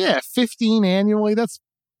contract. Yeah, 15 annually. That's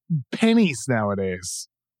pennies nowadays.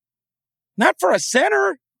 Not for a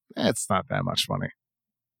center. It's not that much money.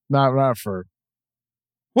 Not for.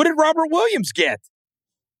 What did Robert Williams get?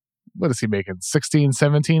 What is he making? 16,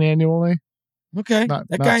 17 annually? Okay.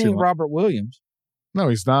 That guy ain't Robert Williams. No,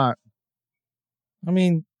 he's not. I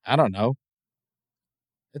mean, I don't know.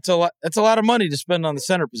 It's a lot. That's a lot of money to spend on the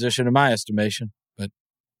center position, in my estimation. But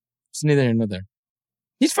it's neither here nor there.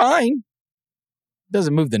 He's fine.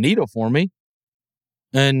 Doesn't move the needle for me.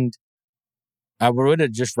 And I would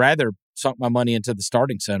have just rather sunk my money into the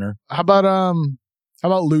starting center. How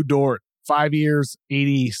about Lou Dort? 5 years,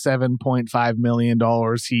 $87.5 million.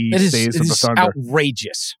 He stays with the Thunder.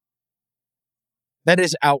 Outrageous. That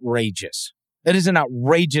is outrageous. That is an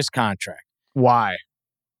outrageous contract. Why?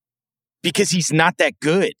 Because he's not that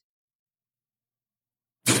good.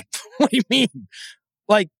 What do you mean?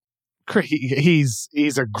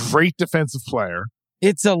 He's a great defensive player.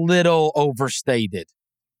 It's a little overstated.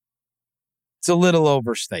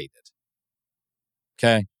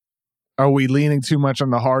 Okay. Are we leaning too much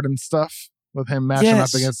on the Harden stuff with him matching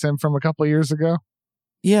up against him from a couple of years ago?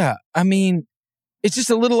 Yeah. I mean, it's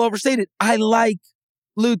just a little overstated. I like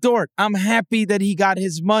Lou Dort. I'm happy that he got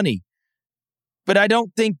his money. But I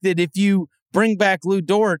don't think that if you bring back Lou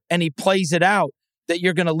Dort and he plays it out, that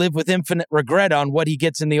you're going to live with infinite regret on what he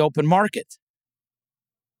gets in the open market.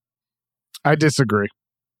 I disagree.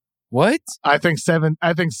 What? I think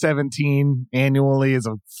 17 annually is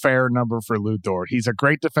a fair number for Lou Dort. He's a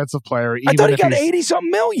great defensive player. I thought he got 80-something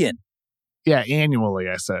million. Yeah, annually,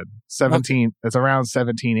 I said. 17. Okay. It's around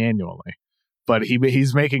 17 annually. But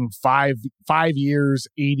he's making 5 years,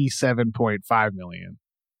 $87.5 million.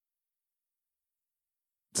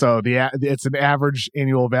 So it's an average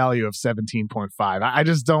annual value of 17.5. I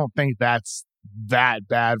just don't think that's that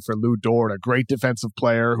bad for Lou Dort, a great defensive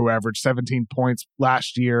player who averaged 17 points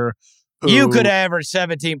last year. You could average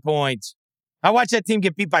 17 points. I watched that team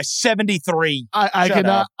get beat by 73. I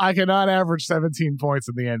cannot average 17 points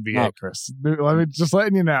in the NBA, Chris. Let me just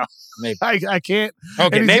letting you know. Maybe. I can't.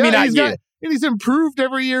 Okay, maybe not you. And he's improved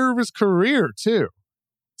every year of his career, too.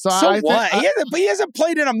 So what? He hasn't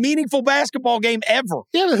played in a meaningful basketball game ever.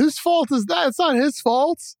 Yeah, but whose fault is that? It's not his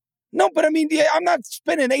fault. No, but I mean, I'm not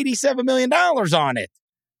spending $87 million on it.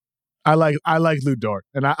 I like Lou Dort,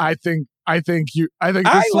 and I think I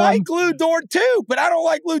like Lou Dort too, but I don't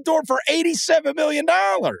like Lou Dort for $87 million.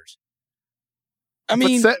 I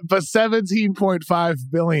mean, but $17.5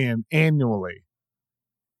 billion annually.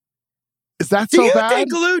 Is that so bad? Do you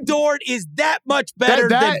think Lou Dort is that much better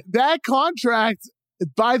than that contract?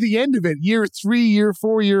 By the end of it, year 3, year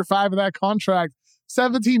 4, year 5 of that contract,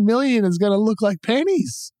 $17 million is going to look like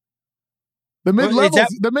pennies. The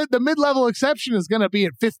mid-level exception is going to be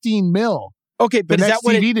at $15 million. Okay, but is that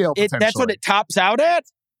what that's what it tops out at?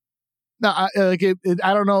 No, I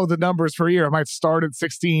don't know the numbers per year. It might start at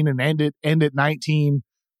 16 and end at 19,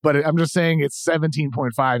 but I'm just saying it's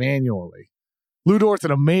 17.5 annually. Lou Dort's an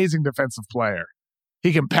amazing defensive player.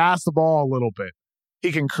 He can pass the ball a little bit.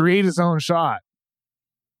 He can create his own shot.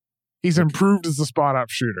 He's improved as a spot-up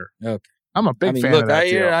shooter. Okay. I'm a big fan of that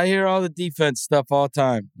deal. I hear all the defense stuff all the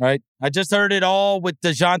time, right? I just heard it all with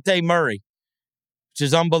DeJounte Murray, which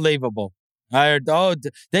is unbelievable. I heard,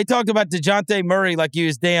 they talked about DeJounte Murray like he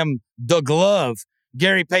was damn the glove,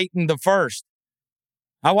 Gary Payton the first.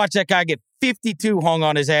 I watched that guy get 52 hung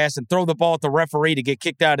on his ass and throw the ball at the referee to get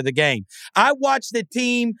kicked out of the game. I watched the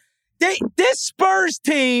team. This Spurs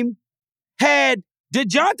team had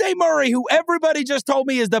DeJounte Murray, who everybody just told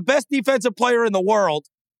me is the best defensive player in the world,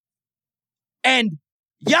 and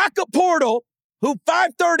Jakob Poeltl, who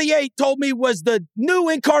 538 told me was the new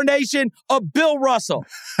incarnation of Bill Russell.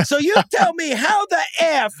 So you tell me how the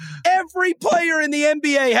F every player in the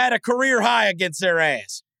NBA had a career high against their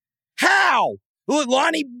ass. How?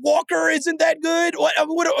 Lonnie Walker isn't that good?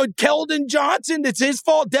 What Keldon Johnson, it's his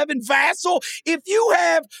fault. Devin Vassell. If you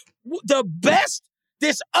have the best,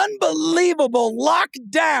 this unbelievable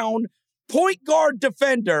lockdown point guard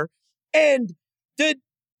defender and the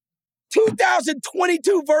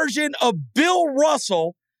 2022 version of Bill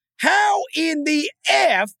Russell, how in the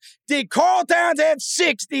F did Karl Towns have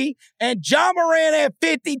 60 and Ja Morant have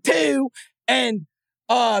 52 and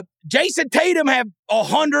Jason Tatum have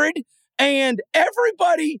 100 and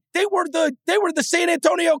everybody, they were the San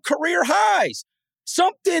Antonio career highs.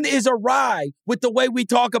 Something is awry with the way we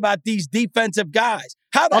talk about these defensive guys.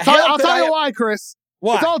 I'll tell you why, Chris.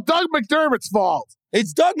 Why? It's all Doug McDermott's fault.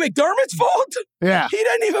 It's Doug McDermott's fault? Yeah. He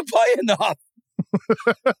doesn't even play enough.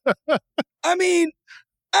 I mean,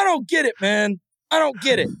 I don't get it, man. I don't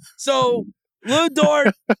get it. So, Lou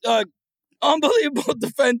Dort, unbelievable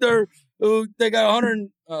defender who they got 100,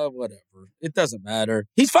 whatever. It doesn't matter.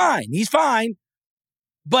 He's fine.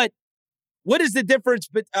 But what is the difference?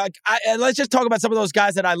 But let's just talk about some of those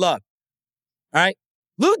guys that I love. All right?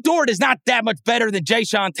 Lou Dort is not that much better than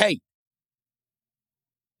Jae'Sean Tate.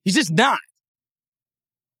 He's just not.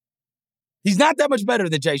 He's not that much better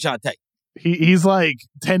than Jae'Sean Tate. He's like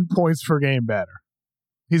 10 points per game better.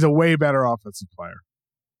 He's a way better offensive player.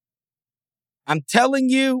 I'm telling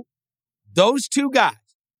you, those two guys,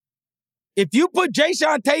 if you put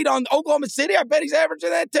Jae'Sean Tate on Oklahoma City, I bet he's averaging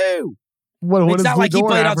that too. What it's not like he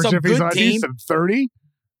played on some good team. 30?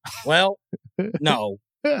 Well, no.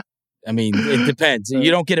 I mean, it depends. You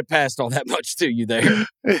don't get it past all that much, do you, there?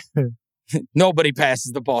 Nobody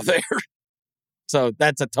passes the ball there. So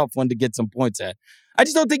that's a tough one to get some points at. I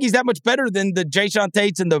just don't think he's that much better than the Jae'Sean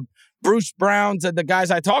Tates and the Bruce Browns and the guys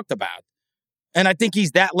I talked about. And I think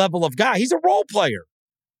he's that level of guy. He's a role player.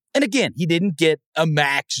 And again, he didn't get a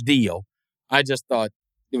max deal. I just thought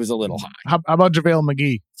it was a little high. How about JaVale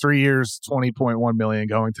McGee? 3 years, $20.1 million,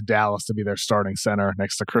 going to Dallas to be their starting center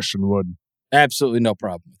next to Christian Wood. Absolutely no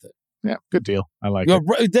problem with it. Yeah, good deal. I like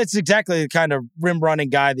it. That's exactly the kind of rim-running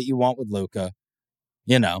guy that you want with Luka.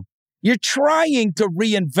 You know, you're trying to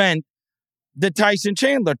reinvent the Tyson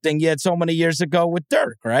Chandler thing you had so many years ago with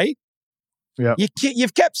Dirk, right? Yeah.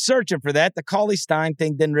 You've kept searching for that. The Cauley Stein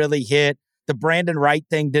thing didn't really hit. The Brandon Wright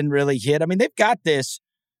thing didn't really hit. I mean, they've got this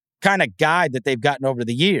kind of guy that they've gotten over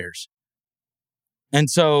the years. And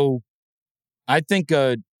so I think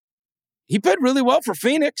he played really well for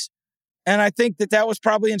Phoenix. And I think that was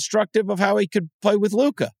probably instructive of how he could play with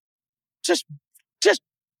Luka. Just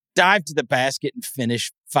dive to the basket and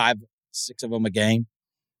finish 5-6 of them a game.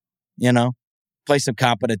 You know, play some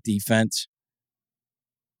competent defense.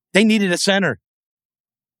 They needed a center.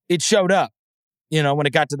 It showed up, you know, when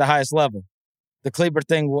it got to the highest level. The Kleber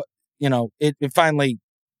thing, you know, it finally,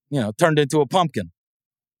 you know, turned into a pumpkin.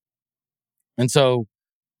 And so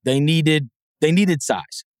they needed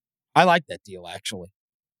size. I like that deal, actually.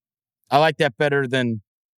 I like that better than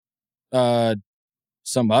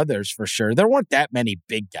some others for sure. There weren't that many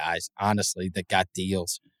big guys, honestly, that got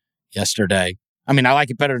deals yesterday. I mean, I like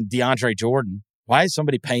it better than DeAndre Jordan. Why is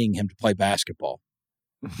somebody paying him to play basketball?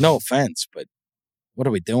 No offense, but what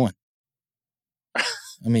are we doing?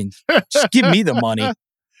 I mean, just give me the money.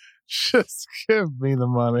 Just give me the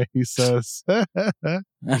money, he says. I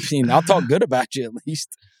mean, I'll talk good about you at least.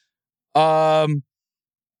 What?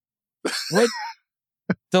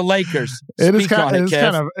 The Lakers. It is kind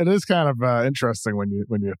of interesting when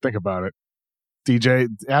you think about it. DJ,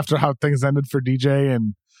 after how things ended for DJ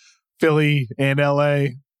and Philly and LA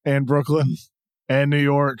and Brooklyn and New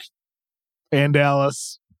York and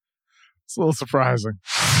Dallas, it's a little surprising.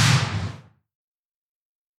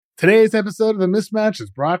 Today's episode of The Mismatch is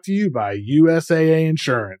brought to you by USAA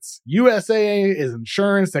Insurance. USAA is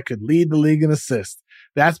insurance that could lead the league in assists.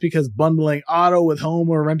 That's because bundling auto with home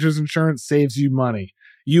or renter's insurance saves you money.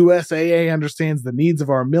 USAA understands the needs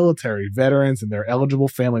of our military, veterans, and their eligible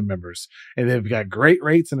family members, and they've got great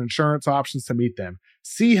rates and insurance options to meet them.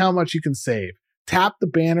 See how much you can save. Tap the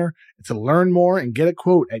banner to learn more and get a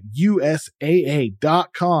quote at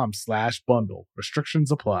usaa.com/bundle.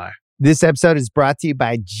 Restrictions apply. This episode is brought to you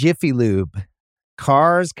by Jiffy Lube.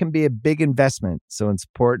 Cars can be a big investment, so it's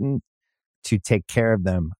important to take care of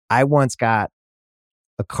them. I once got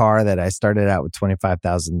a car that I started out with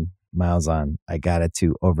 25,000 miles on. I got it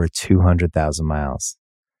to over 200,000 miles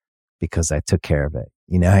because I took care of it.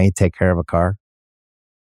 You know how you take care of a car?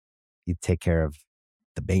 You take care of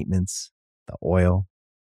the maintenance, the oil,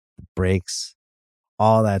 the brakes,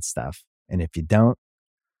 all that stuff. And if you don't,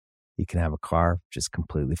 you can have a car just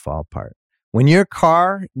completely fall apart. When your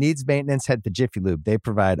car needs maintenance, head to Jiffy Lube. They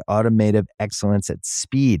provide automotive excellence at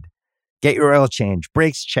speed. Get your oil change,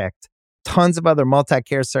 brakes checked, tons of other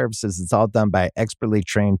multi-care services. It's all done by expertly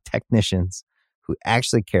trained technicians who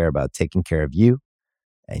actually care about taking care of you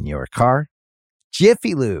and your car.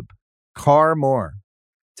 Jiffy Lube, car more.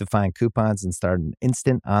 To find coupons and start an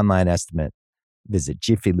instant online estimate, visit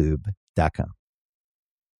jiffylube.com.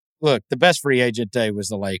 Look, the best free agent day was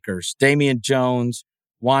the Lakers. Damian Jones,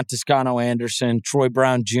 Juan Toscano-Anderson, Troy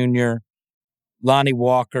Brown Jr., Lonnie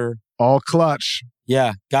Walker. All clutch.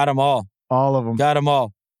 Yeah, got them all. All of them. Got them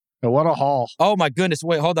all. And what a haul. Oh, my goodness.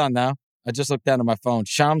 Wait, hold on now. I just looked down at my phone.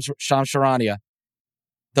 Shams Charania.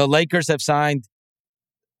 The Lakers have signed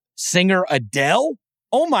singer Adele?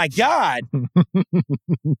 Oh, my God.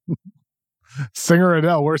 Singer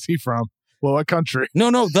Adele, where's he from? Well, what country?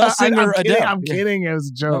 No, the singer Adele. I'm kidding. It was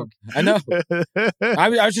a joke. No, I know.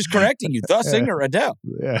 I was just correcting you. The singer Adele.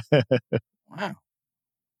 Yeah. Wow.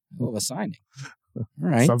 Well, a signing. All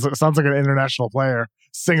right. Sounds like an international player.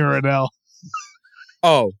 Singer Adele.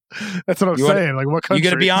 Oh. That's what I'm saying. Like, what country? You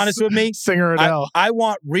going to be honest with me? Singer Adele. I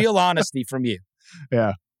want real honesty from you.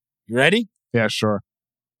 Yeah. You ready? Yeah, sure.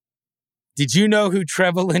 Did you know who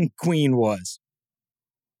Trevelyan Queen was?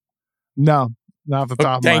 No. Not off the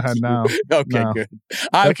top of my head now. Okay, no. good.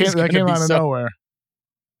 That came out of nowhere.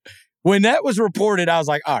 When that was reported, I was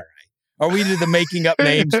like, all right. Are we to the making up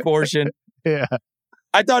names portion? Yeah.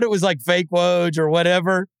 I thought it was like fake Woj or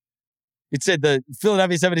whatever. It said the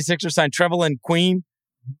Philadelphia 76ers signed Trevelyan Queen.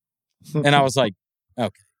 And I was like,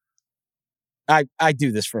 okay. I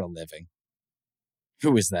do this for a living.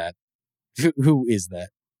 Who is that? Who is that?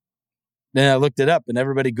 Then I looked it up and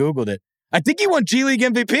everybody Googled it. I think he won G League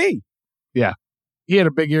MVP. Yeah. He had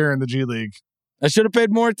a big year in the G League. I should have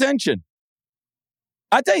paid more attention.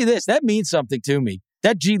 I tell you this, that means something to me.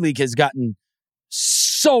 That G League has gotten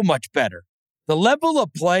so much better. The level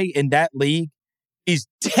of play in that league is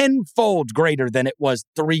tenfold greater than it was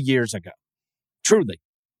 3 years ago. Truly.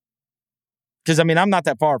 Because, I mean, I'm not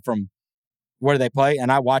that far from where they play, and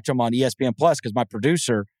I watch them on ESPN Plus because my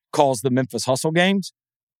producer calls the Memphis Hustle games.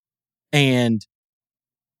 And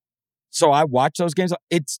so I watch those games.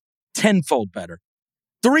 It's tenfold better.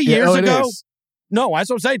 3 years ago, no,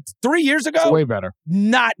 that's what I'm saying. 3 years ago, it's way better.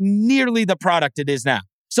 Not nearly the product it is now.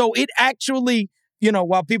 So it actually,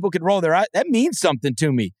 while people could roll their eyes, that means something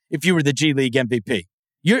to me. If you were the G League MVP,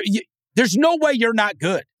 there's no way you're not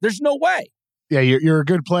good. There's no way. Yeah, you're a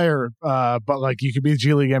good player, but like you could be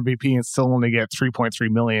G League MVP and still only get $3.3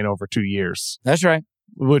 million over 2 years. That's right.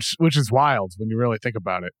 Which is wild when you really think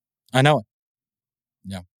about it. I know it.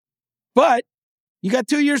 Yeah, but you got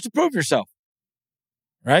 2 years to prove yourself,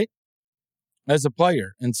 right? As a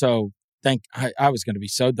player. And so I was going to be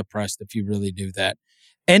so depressed if you really do that.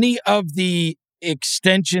 Any of the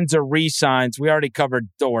extensions or re-signs, we already covered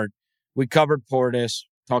Dort. We covered Portis,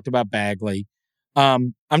 talked about Bagley.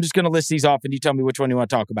 I'm just going to list these off and you tell me which one you want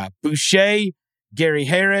to talk about. Boucher, Gary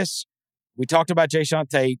Harris. We talked about Jae'Sean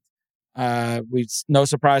Tate. No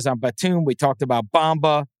surprise on Batum. We talked about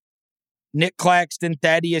Bamba. Nick Claxton,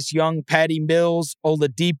 Thaddeus Young, Patty Mills,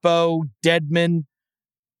 Oladipo, Dedmon,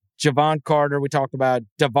 Javon Carter. We talked about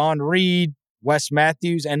Devon Reed, Wes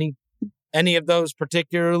Matthews. Any of those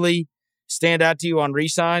particularly stand out to you on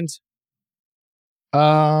re-signs?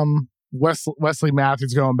 Wesley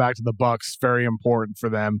Matthews going back to the Bucks, very important for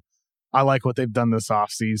them. I like what they've done this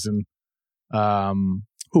offseason.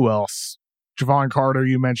 Who else? Javon Carter,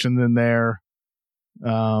 you mentioned in there.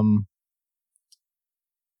 How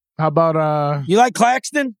about you like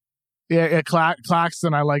Claxton? Yeah,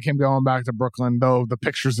 Claxton. I like him going back to Brooklyn, though the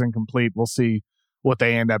picture's incomplete. We'll see what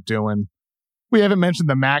they end up doing. We haven't mentioned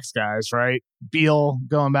the max guys, right? Beal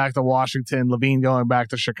going back to Washington, Levine going back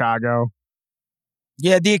to Chicago.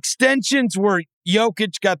 Yeah, the extensions were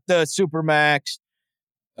Jokic got the Supermax,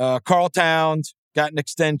 Karl Towns got an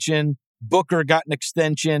extension, Booker got an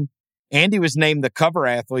extension, Andy was named the cover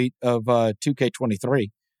athlete of 2K23.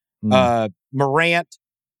 Morant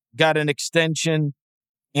got an extension,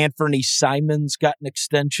 Anthony Simons got an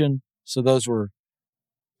extension. So those were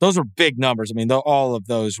big numbers. I mean, all of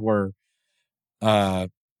those were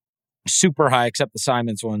super high, except the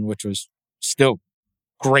Simons one, which was still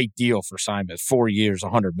great deal for Simons. 4 years,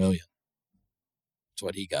 $100 million. That's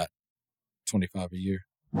what he got. 25 a year.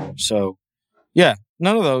 So, yeah,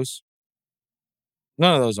 none of those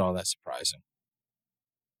are all that surprising.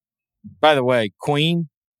 By the way, Queen,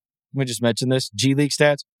 we just mentioned this, G League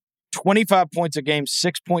stats, 25 points a game,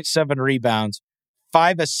 6.7 rebounds,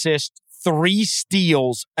 5 assists, 3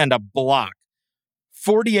 steals, and a block.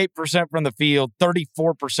 48% from the field,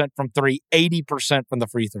 34% from three, 80% from the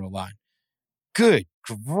free throw line. Good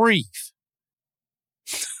grief.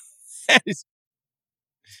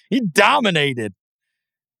 He dominated.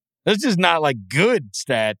 That's just not like good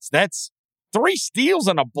stats. That's 3 steals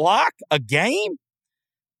and a block a game?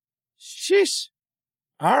 Sheesh.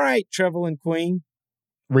 All right, Trevelyan Queen.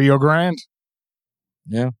 Rio Grande.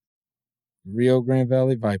 Yeah. Rio Grande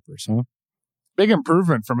Valley Vipers, huh? Big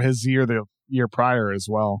improvement from his the year prior as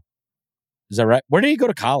well. Is that right? Where did he go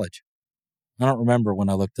to college? I don't remember when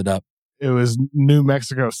I looked it up. It was New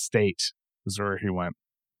Mexico State is where he went.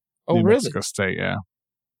 Oh, New really? Mexico State, yeah.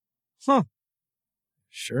 Huh.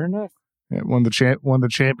 Sure enough. Yeah, won the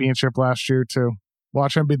championship last year, too.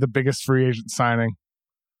 Watch him be the biggest free agent signing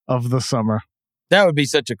of the summer. That would be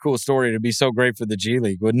such a cool story. It'd be so great for the G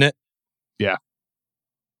League, wouldn't it? Yeah.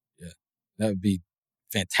 Yeah. That would be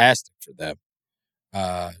fantastic for them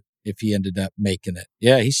if he ended up making it.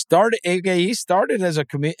 Yeah, he started as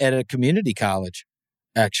at a community college,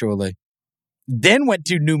 actually. Then went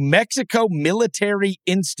to New Mexico Military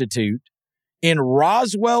Institute in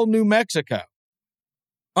Roswell, New Mexico.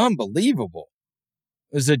 Unbelievable.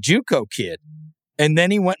 It was a JUCO kid. And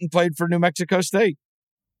then he went and played for New Mexico State.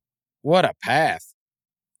 What a path.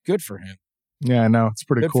 Good for him. Yeah, I know. It's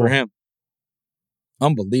pretty cool. Good for him.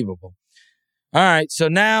 Unbelievable. All right. So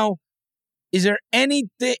now, is there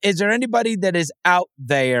anybody that is out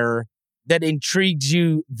there that intrigues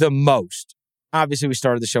you the most? Obviously, we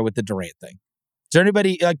started the show with the Durant thing. Is there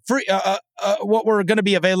anybody like free? What were going to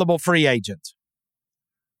be available free agents?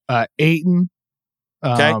 Ayton.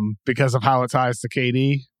 Okay. Because of how it ties to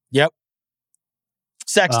KD. Yep.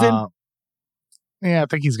 Sexton. Yeah, I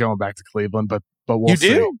think he's going back to Cleveland, but we'll you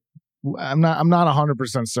see. do? I'm not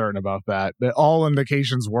 100% certain about that. All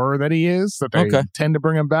indications were that he is, that they tend to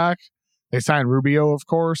bring him back. They signed Rubio, of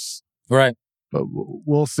course. Right. But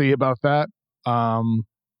we'll see about that.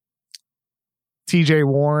 TJ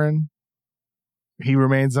Warren, he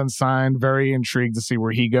remains unsigned. Very intrigued to see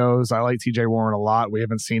where he goes. I like TJ Warren a lot. We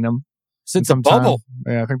haven't seen him since the bubble.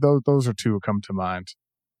 Yeah, I think those are two who come to mind.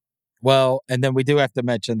 Well, and then we do have to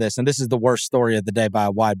mention this, and this is the worst story of the day by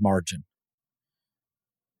a wide margin.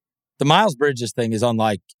 The Miles Bridges thing is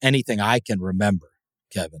unlike anything I can remember,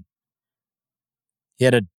 Kevin. He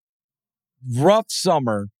had a rough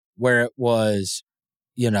summer where it was,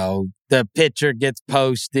 the picture gets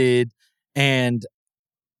posted and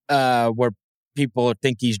where people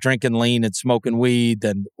think he's drinking lean and smoking weed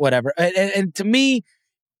and whatever. And to me,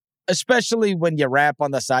 especially when you rap on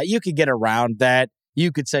the side, you could get around that.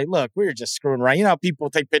 You could say, look, we were just screwing around. You know how people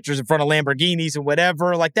take pictures in front of Lamborghinis and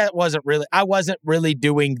whatever. Like I wasn't really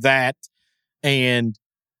doing that. And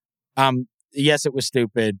yes, it was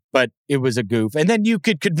stupid, but it was a goof. And then you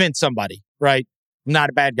could convince somebody, right? I'm not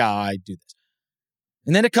a bad guy. I do this.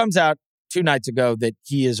 And then it comes out 2 nights ago that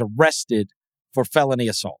he is arrested for felony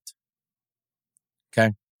assault.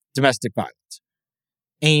 Okay. Domestic violence.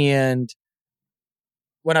 And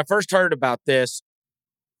when I first heard about this,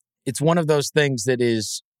 it's one of those things that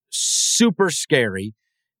is super scary.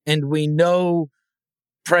 And we know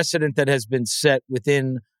precedent that has been set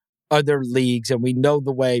within other leagues, and we know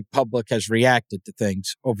the way public has reacted to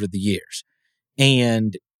things over the years.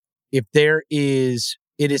 And if there is,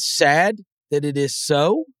 it is sad that it is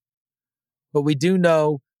so, but we do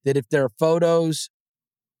know that if there are photos,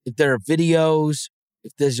 if there are videos,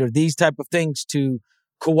 if there are these type of things to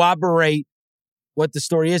corroborate what the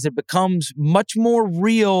story is, it becomes much more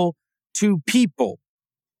real to people,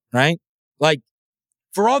 right? Like,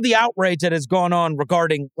 for all the outrage that has gone on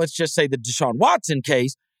regarding, let's just say, the Deshaun Watson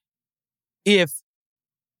case, if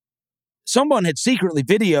someone had secretly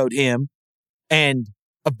videoed him and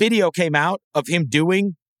a video came out of him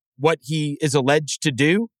doing what he is alleged to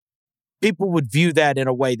do, people would view that in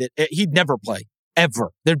a way that he'd never play,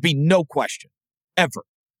 ever. There'd be no question, ever,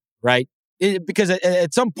 right? Because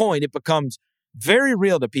at some point, it becomes very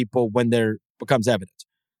real to people when there becomes evidence.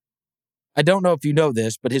 I don't know if you know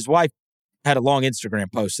this, but his wife had a long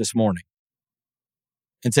Instagram post this morning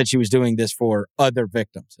and said she was doing this for other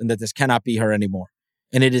victims and that this cannot be her anymore.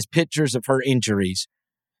 And it is pictures of her injuries.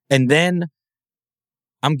 And then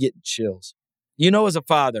I'm getting chills. You know, as a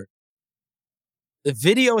father, the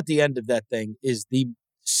video at the end of that thing is the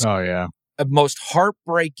most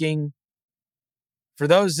heartbreaking. For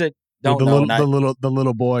those that don't know, the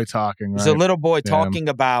little boy talking. There's a little boy talking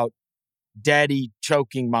about daddy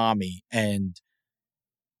choking mommy, and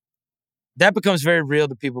that becomes very real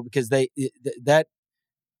to people because they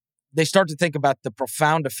start to think about the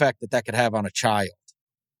profound effect that could have on a child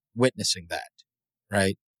witnessing that,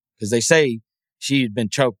 right? Because they say she had been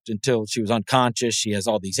choked until she was unconscious. She has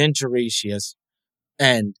all these injuries.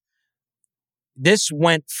 And this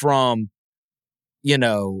went from,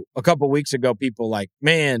 a couple of weeks ago, people like,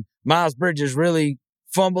 man, Miles Bridges really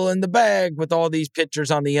fumbling the bag with all these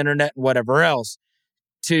pictures on the internet and whatever else,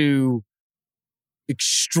 to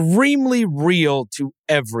extremely real to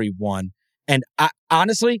everyone. And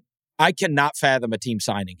honestly, I cannot fathom a team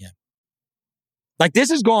signing him. Like,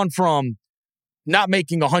 this has gone from not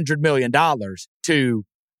making $100 million to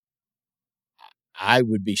I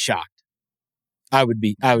would be shocked. I would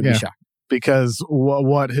be shocked. Because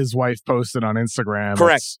what his wife posted on Instagram,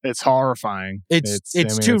 correct? It's horrifying. It's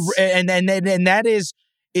that is,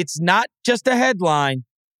 it's not just a headline.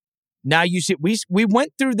 Now you see, we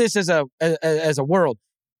went through this as a world.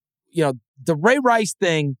 The Ray Rice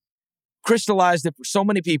thing crystallized it for so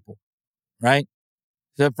many people, right?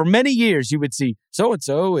 So for many years, you would see so and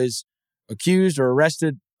so is accused or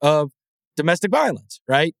arrested of domestic violence,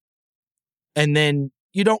 right? And then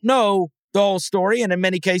you don't know the whole story, and in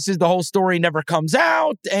many cases, the whole story never comes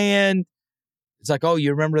out, and it's like, oh,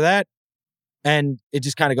 you remember that? And it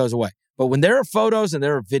just kind of goes away. But when there are photos and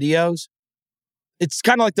there are videos, it's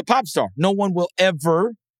kind of like the pop star. No one will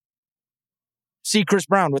ever see Chris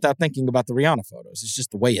Brown without thinking about the Rihanna photos. It's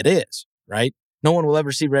just the way it is, right? No one will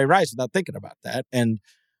ever see Ray Rice without thinking about that. And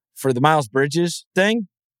for the Miles Bridges thing,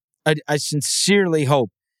 I sincerely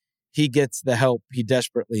hope he gets the help he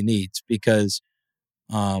desperately needs, because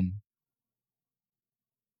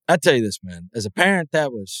I tell you this, man, as a parent,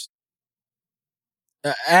 that was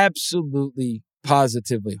absolutely,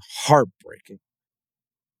 positively heartbreaking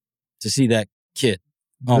to see that kid.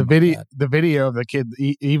 The video of the kid,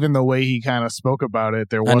 even the way he kind of spoke about it,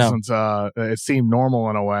 there wasn't. It seemed normal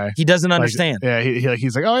in a way. He doesn't understand.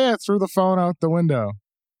 He's like, oh yeah, threw the phone out the window.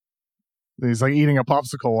 He's like eating a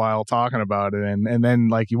popsicle while talking about it, and then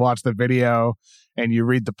like you watch the video and you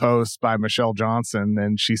read the post by Michelle Johnson,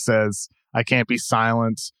 and she says, "I can't be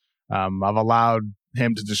silent. I've allowed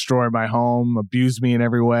him to destroy my home, abuse me in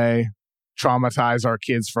every way, traumatize our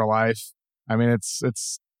kids for life." I mean,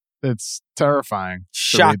 it's terrifying.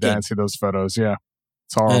 Shocking. To read that and see those photos. Yeah,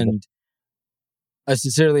 it's horrible. And I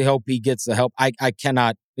sincerely hope he gets the help. I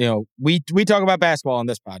cannot. We talk about basketball on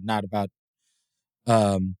this pod, not about.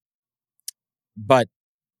 But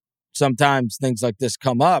sometimes things like this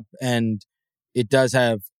come up, and it does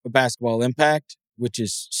have a basketball impact, which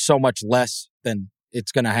is so much less than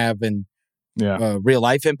it's going to have in real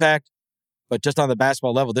life impact. But just on the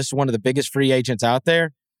basketball level, this is one of the biggest free agents out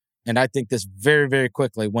there. And I think this very, very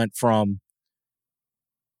quickly went from,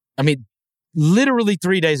 literally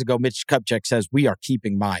 3 days ago, Mitch Kupchak says, we are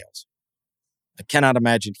keeping Miles. I cannot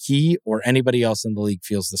imagine he or anybody else in the league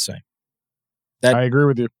feels the same. I agree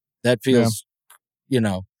with you. That feels,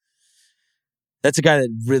 that's a guy that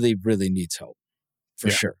really, really needs help, for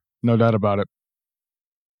sure. No doubt about it.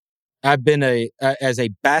 I've been as a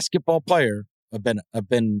basketball player, I've been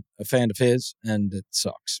a fan of his, and it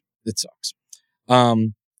sucks. It sucks.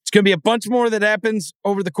 It's going to be a bunch more that happens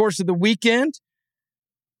over the course of the weekend.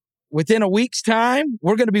 Within a week's time,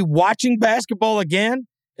 we're going to be watching basketball again,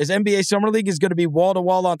 as NBA Summer League is going to be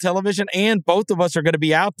wall-to-wall on television, and both of us are going to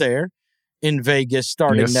be out there. in Vegas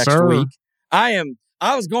starting next week.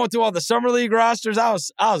 I was going through all the Summer League rosters. I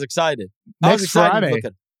was excited. Next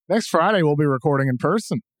Friday, we'll be recording in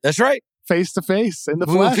person. That's right. Face to face in the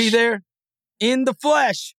flesh. We'll be there in the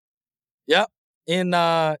flesh. Yep. In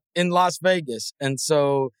Las Vegas. And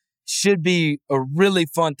so should be a really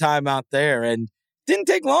fun time out there. And didn't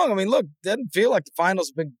take long. I mean, look, doesn't feel like the finals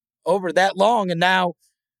have been over that long. And now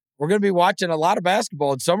we're going to be watching a lot of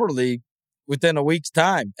basketball in Summer League within a week's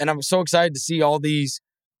time. And I'm so excited to see all these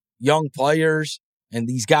young players and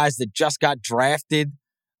these guys that just got drafted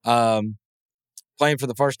playing for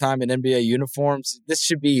the first time in NBA uniforms. This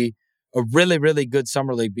should be a really, really good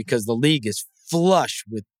Summer League because the league is flush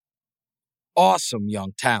with awesome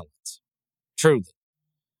young talents. Truly.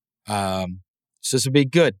 So this will be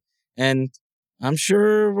good. And I'm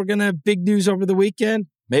sure we're going to have big news over the weekend.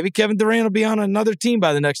 Maybe Kevin Durant will be on another team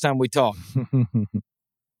by the next time we talk.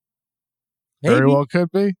 Very well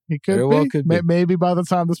could be. He could Very be. Well could be. Maybe by the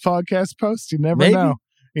time this podcast posts, you never know.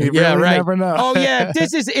 You really never know. Oh, yeah.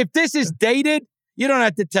 If this is dated, you don't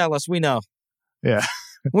have to tell us. We know. Yeah.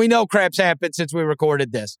 We know crap's happened since we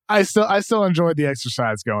recorded this. I still enjoyed the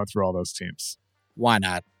exercise going through all those teams. Why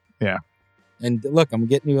not? Yeah. And look, I'm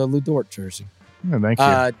getting you a Lou Dort jersey. Yeah, thank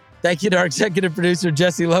you. Thank you to our executive producer,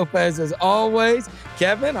 Jesse Lopez, as always.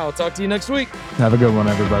 Kevin, I'll talk to you next week. Have a good one,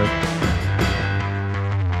 everybody.